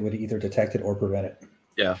anything that would either detect it or prevent it.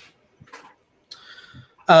 Yeah.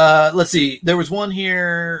 Let's see. There was one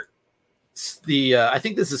here. I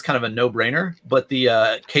think this is kind of a no-brainer, but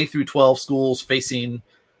the K through 12 schools facing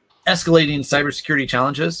escalating cybersecurity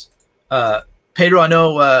challenges. Pedro, I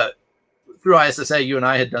know through ISSA, you and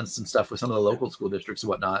I had done some stuff with some of the local school districts and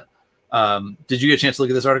whatnot. Did you get a chance to look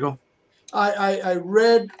at this article? I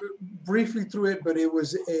read briefly through it, but it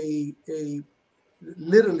was a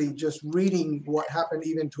literally just reading what happened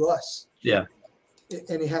even to us. Yeah.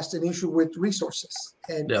 And it has an issue with resources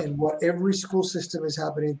and what every school system is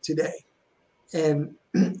happening today. And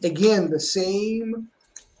again, the same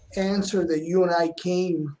answer that you and I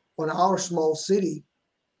came on our small city,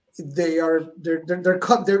 they're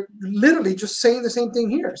literally just saying the same thing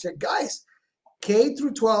here. Say, guys, K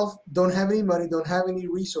through 12 don't have any money, don't have any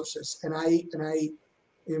resources, and I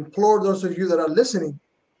implore those of you that are listening,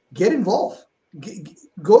 get involved.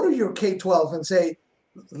 Go to your K-12 and say,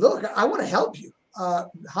 look, I want to help you.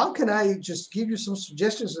 How can I just give you some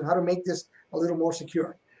suggestions on how to make this a little more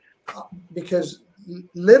secure? Because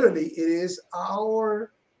literally, it is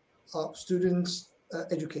our students'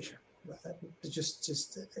 education. It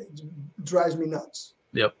just it drives me nuts.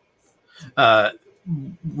 Yep.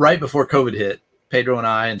 Right before COVID hit, Pedro and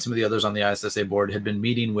I and some of the others on the ISSA board had been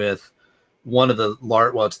meeting with one of the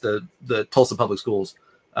it's the Tulsa Public Schools,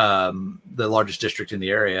 the largest district in the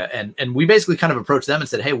area. And we basically kind of approached them and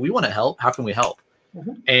said, hey, we want to help. How can we help?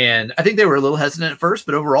 And I think they were a little hesitant at first,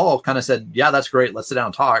 but overall kind of said, yeah, that's great. Let's sit down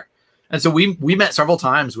and talk. And so we met several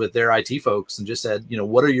times with their IT folks and just said,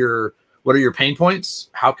 what are your pain points?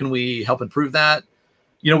 How can we help improve that?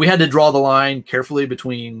 We had to draw the line carefully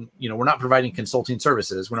between, we're not providing consulting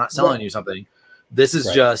services. We're not selling you something. This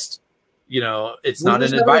is just, it's not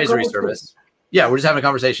an advisory service. Yeah, we're just having a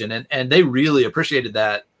conversation. And they really appreciated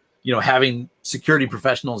that, having security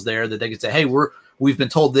professionals there that they could say, hey, we've been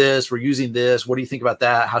told this, we're using this. What do you think about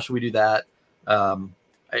that? How should we do that?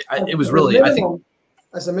 It was really, I think.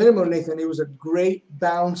 As a minimum, Nathan, it was a great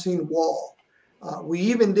bouncing wall. We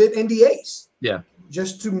even did NDAs. Yeah.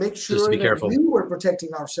 Just to make sure that we were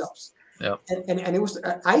protecting ourselves. Yeah. And it was,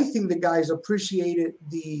 I think the guys appreciated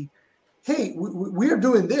hey, we are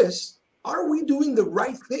doing this. Are we doing the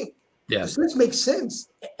right thing? Yeah. This makes sense.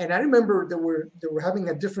 And I remember they were having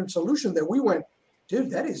a different solution that we went,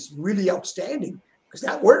 dude, that is really outstanding because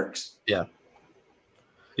that works. Yeah.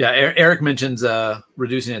 Yeah. Eric mentions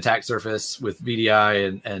reducing attack surface with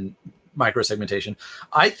VDI and microsegmentation.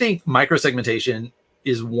 I think microsegmentation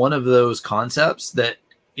is one of those concepts that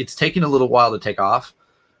it's taking a little while to take off.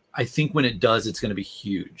 I think when it does, it's going to be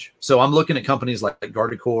huge. So I'm looking at companies like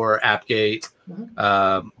Guardicore, AppGate,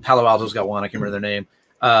 Palo Alto's got one. I can't remember their name.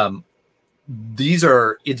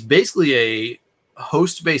 It's basically a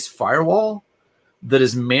host-based firewall that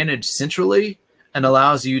is managed centrally and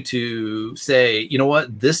allows you to say, you know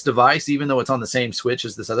what, this device, even though it's on the same switch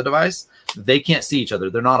as this other device, they can't see each other.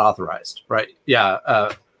 They're not authorized, right? Yeah.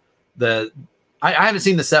 I haven't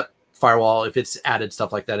seen the SEP firewall if it's added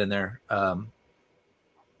stuff like that in there.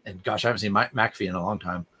 And gosh, I haven't seen McAfee in a long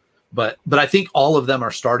time, but I think all of them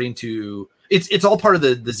are starting to. It's all part of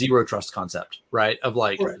the zero trust concept, right? Of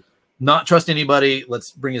not trust anybody.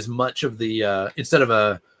 Let's bring as much of the instead of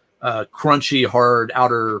a crunchy, hard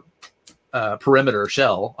outer perimeter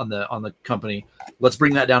shell on the company. Let's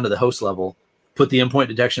bring that down to the host level. Put the endpoint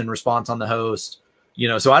detection and response on the host.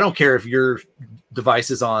 So I don't care if your device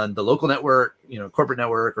is on the local network, corporate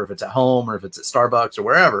network, or if it's at home, or if it's at Starbucks or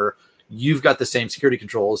wherever. You've got the same security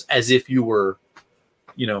controls as if you were,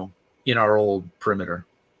 in our old perimeter.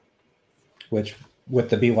 Which with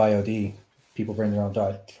the BYOD, people bring their own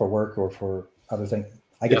for work or for other things.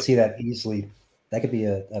 I could see that easily. That could be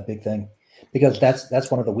a big thing because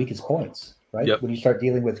that's one of the weakest points, right? Yep. When you start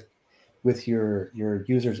dealing with your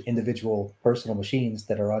users' individual personal machines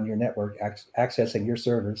that are on your network accessing your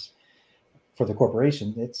servers for the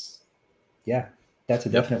corporation, that's a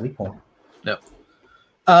definite weak point. Yep.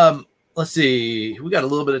 Let's see. We got a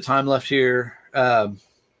little bit of time left here. The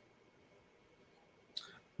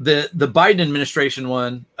Biden administration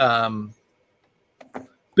one.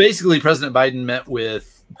 Basically, President Biden met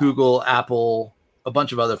with Google, Apple, a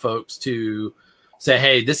bunch of other folks to say,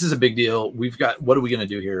 "Hey, this is a big deal. What are we going to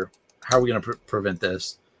do here? How are we going to prevent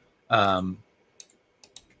this?" I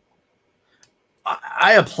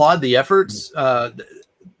applaud the efforts.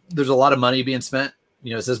 There's a lot of money being spent.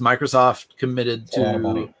 It says Microsoft committed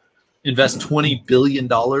to invest $20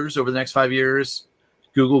 billion over the next 5 years.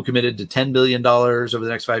 Google committed to $10 billion over the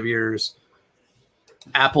next 5 years.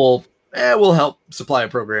 Apple will help supply a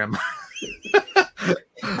program.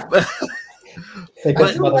 I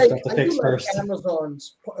feel like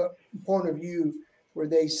Amazon's point of view, where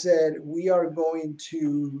they said we are going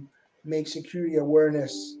to make security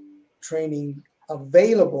awareness training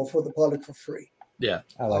available for the public for free. Yeah,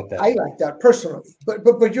 I like that. I like that personally,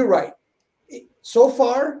 but you're right. So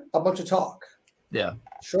far, a bunch of talk. Yeah.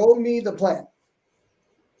 Show me the plan.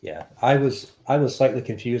 Yeah, I was slightly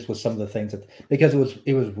confused with some of the things because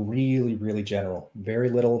it was really, really general. Very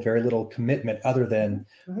little commitment other than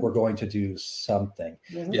we're going to do something.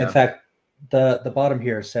 Yeah. In fact, the bottom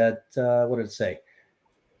here said, what did it say?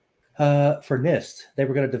 For NIST, they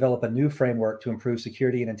were going to develop a new framework to improve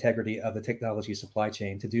security and integrity of the technology supply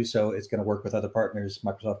chain. To do so, it's going to work with other partners,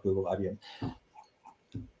 Microsoft, Google, IBM.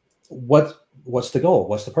 What's the goal?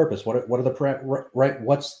 What's the purpose? What are the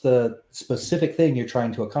what's the specific thing you're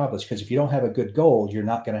trying to accomplish? Because if you don't have a good goal, you're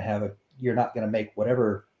not going to make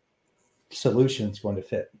whatever solution is going to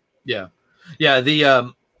fit. Yeah.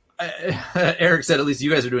 The Eric said at least you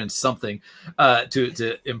guys are doing something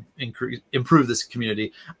to improve this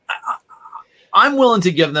community. I'm willing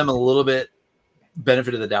to give them a little bit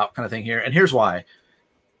benefit of the doubt kind of thing here, and here's why.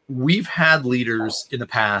 we've had leaders in the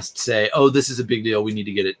past say, "Oh, this is a big deal. We need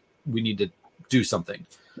to get it. We need to do something."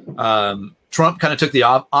 Trump kind of took the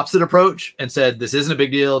opposite approach and said, "This isn't a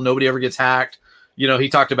big deal. Nobody ever gets hacked." You know, he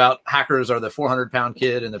talked about hackers are the 400-pound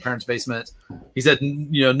kid in their parents' basement. He said,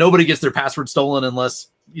 you know, nobody gets their password stolen unless,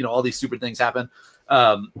 you know, all these stupid things happen.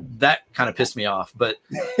 That kind of pissed me off. But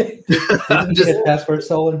his password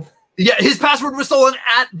stolen? Yeah, his password was stolen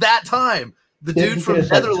at that time. The dude from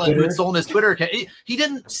Netherlands who had stolen his Twitter account. He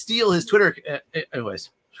didn't steal his Twitter. Anyways.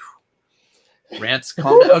 Rants,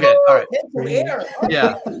 calm down. Okay, all right.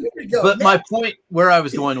 Yeah, but my point where I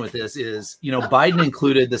was going with this is, you know, Biden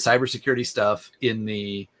included the cybersecurity stuff in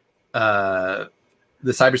the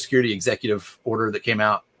cybersecurity executive order that came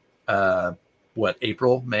out, what,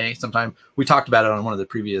 April, May, sometime. We talked about it on one of the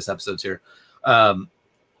previous episodes here.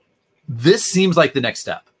 This seems like the next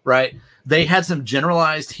step, right? They had some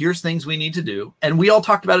generalized, here's things we need to do, and we all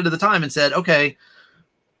talked about it at the time and said, okay,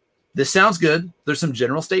 this sounds good. There's some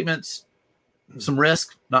general statements. Some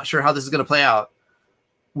risk, not sure how this is going to play out.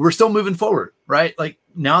 We're still moving forward, right? Like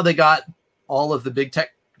now they got all of the big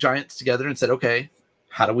tech giants together and said, okay,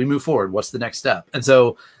 how do we move forward? What's the next step? And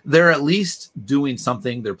so they're at least doing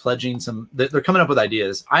something. They're pledging they're coming up with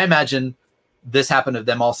ideas. I imagine this happened to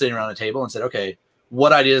them all sitting around a table and said, okay,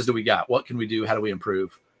 what ideas do we got? What can we do? How do we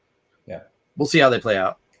improve? Yeah. We'll see how they play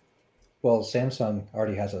out. Well, Samsung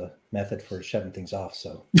already has a method for shutting things off.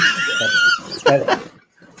 So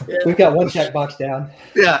we've got one checkbox down.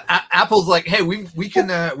 Yeah, Apple's like, hey, we can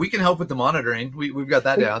help with the monitoring. We've got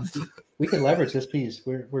that down. We can leverage this piece.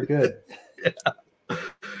 We're good. Yeah.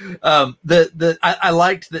 I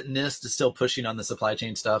liked that NIST is still pushing on the supply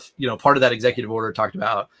chain stuff. You know, part of that executive order talked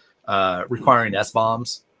about requiring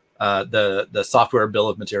SBOMs, the software bill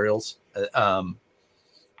of materials.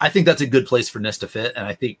 I think that's a good place for NIST to fit,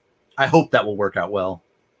 and I hope that will work out well,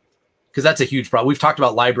 because that's a huge problem. We've talked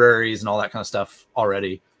about libraries and all that kind of stuff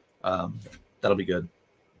already. That'll be good.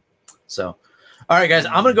 So, all right, guys,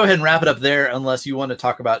 I'm going to go ahead and wrap it up there unless you want to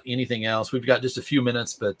talk about anything else. We've got just a few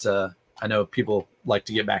minutes, but I know people like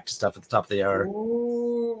to get back to stuff at the top of the hour.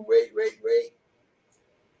 Ooh, wait.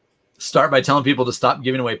 Start by telling people to stop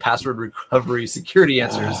giving away password recovery security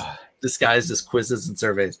answers disguised as quizzes and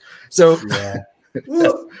surveys. So yeah.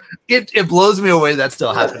 it blows me away that's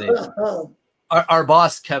still happening. Our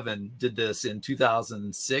boss, Kevin, did this in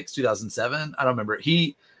 2006, 2007. I don't remember.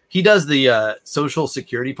 He does the social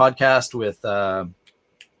security podcast with, I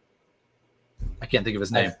can't think of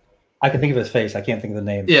his name. I can think of his face. I can't think of the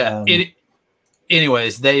name. Yeah.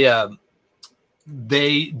 Anyways, they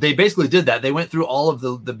basically did that. They went through all of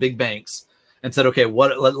the big banks and said, okay,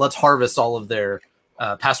 let's harvest all of their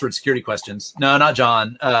password security questions. No, not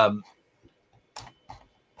John.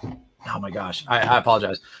 Oh my gosh, I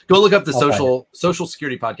apologize. Go look up the social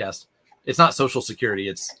security podcast. It's not social security;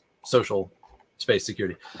 it's social space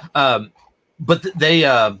security. But they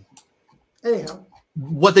anyhow,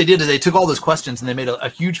 what they did is they took all those questions and they made a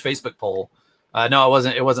huge Facebook poll. No,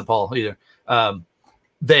 it wasn't poll either. And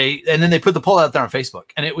then they put the poll out there on Facebook,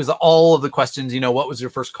 and it was all of the questions. You know, what was your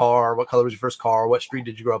first car? What color was your first car? What street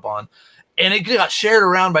did you grow up on? And it got shared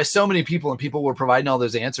around by so many people, and people were providing all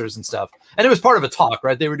those answers and stuff. And it was part of a talk,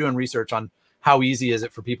 right? They were doing research on how easy is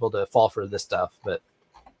it for people to fall for this stuff. But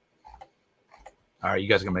all right, you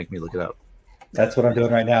guys are gonna make me look it up. That's what I'm doing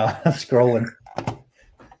right now. I'm scrolling.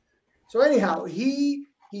 So anyhow, he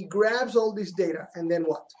grabs all this data, and then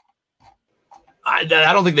what? I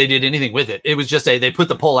don't think they did anything with it. It was just they put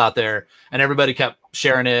the poll out there, and everybody kept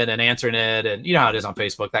sharing it and answering it, and you know how it is on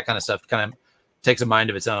Facebook. That kind of stuff kind of takes a mind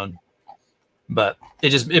of its own. But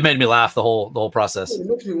it made me laugh the whole process. It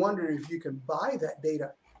makes me wonder if you can buy that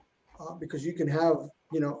data, because you can have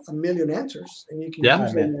 1 million answers, and you can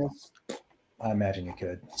use them as. I imagine you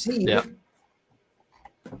could. See. Yeah.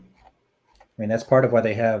 I mean, that's part of why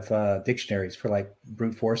they have dictionaries for like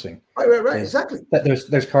brute forcing. Right. Exactly.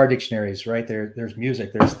 There's car dictionaries, right? There's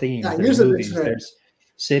music, there's themes, there's movies, there's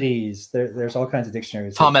cities, there's all kinds of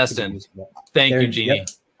dictionaries. Tom Eston. Thank you, Jeannie. Yep.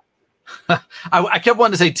 I kept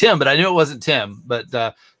wanting to say Tim, but I knew it wasn't Tim. But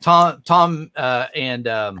Tom and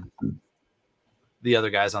the other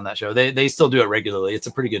guys on that show, they still do it regularly. It's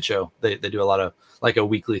a pretty good show. They do a lot of like a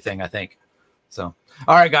weekly thing, I think. So,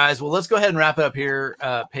 all right, guys. Well, let's go ahead and wrap it up here.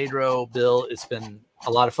 Pedro, Bill, it's been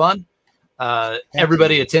a lot of fun.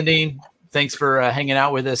 Everybody attending, thanks for hanging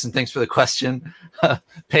out with us, and thanks for the question.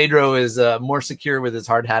 Pedro is more secure with his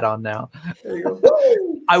hard hat on now. There you go.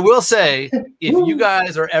 I will say, if you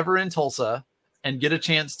guys are ever in Tulsa and get a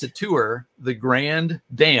chance to tour the Grand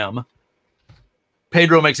Dam,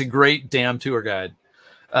 Pedro makes a great dam tour guide.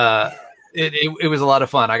 It was a lot of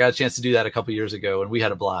fun. I got a chance to do that a couple years ago, and we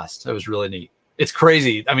had a blast. It was really neat. It's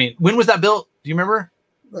crazy. I mean, when was that built? Do you remember?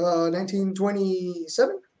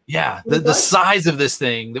 1927. Yeah, the size of this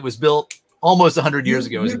thing that was built almost 100 years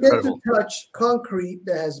ago is incredible. You get to touch concrete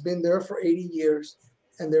that has been there for 80 years,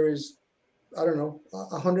 and there is, I don't know,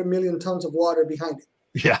 100 million tons of water behind it.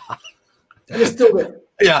 Yeah. And it's still there.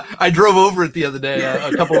 Yeah, I drove over it the other day,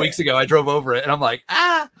 a couple of weeks ago. I drove over it, and I'm like,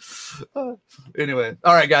 ah. Anyway,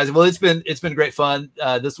 all right, guys. Well, it's been great fun.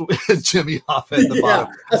 This is Jimmy off at the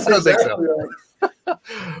bottom. That's exactly right.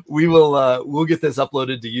 We'll get this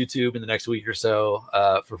uploaded to YouTube in the next week or so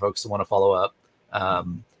for folks who want to follow up.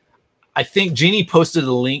 I think Jeannie posted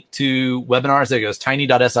a link to webinars. There it goes,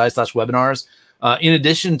 tiny.si/webinars. In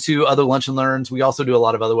addition to other lunch and learns, we also do a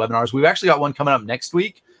lot of other webinars. We've actually got one coming up next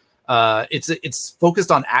week. It's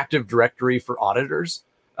focused on Active Directory for auditors.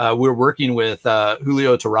 We're working with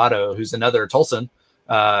Julio Torrado, who's another Tulsan,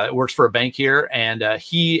 works for a bank here, and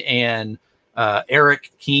he and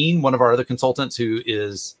Eric Keene, one of our other consultants, who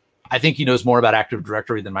is, I think he knows more about Active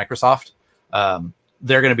Directory than Microsoft.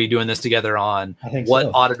 They're going to be doing this together on what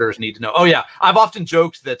auditors need to know. Oh yeah, I've often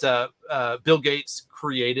joked that Bill Gates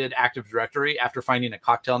created Active Directory after finding a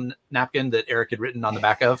cocktail napkin that Eric had written on the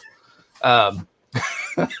back of. I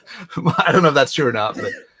don't know if that's true or not,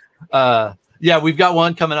 but yeah, we've got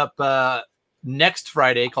one coming up next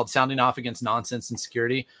Friday called Sounding Off Against Nonsense and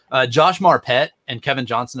Security. Josh Marpet and Kevin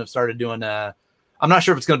Johnson have started doing I'm not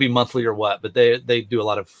sure if it's going to be monthly or what, but they do a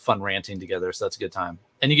lot of fun ranting together, so that's a good time.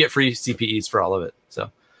 And you get free CPEs for all of it.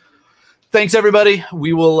 So thanks, everybody.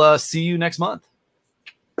 We will see you next month.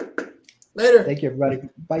 Later. Thank you, everybody.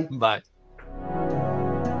 Bye. Bye.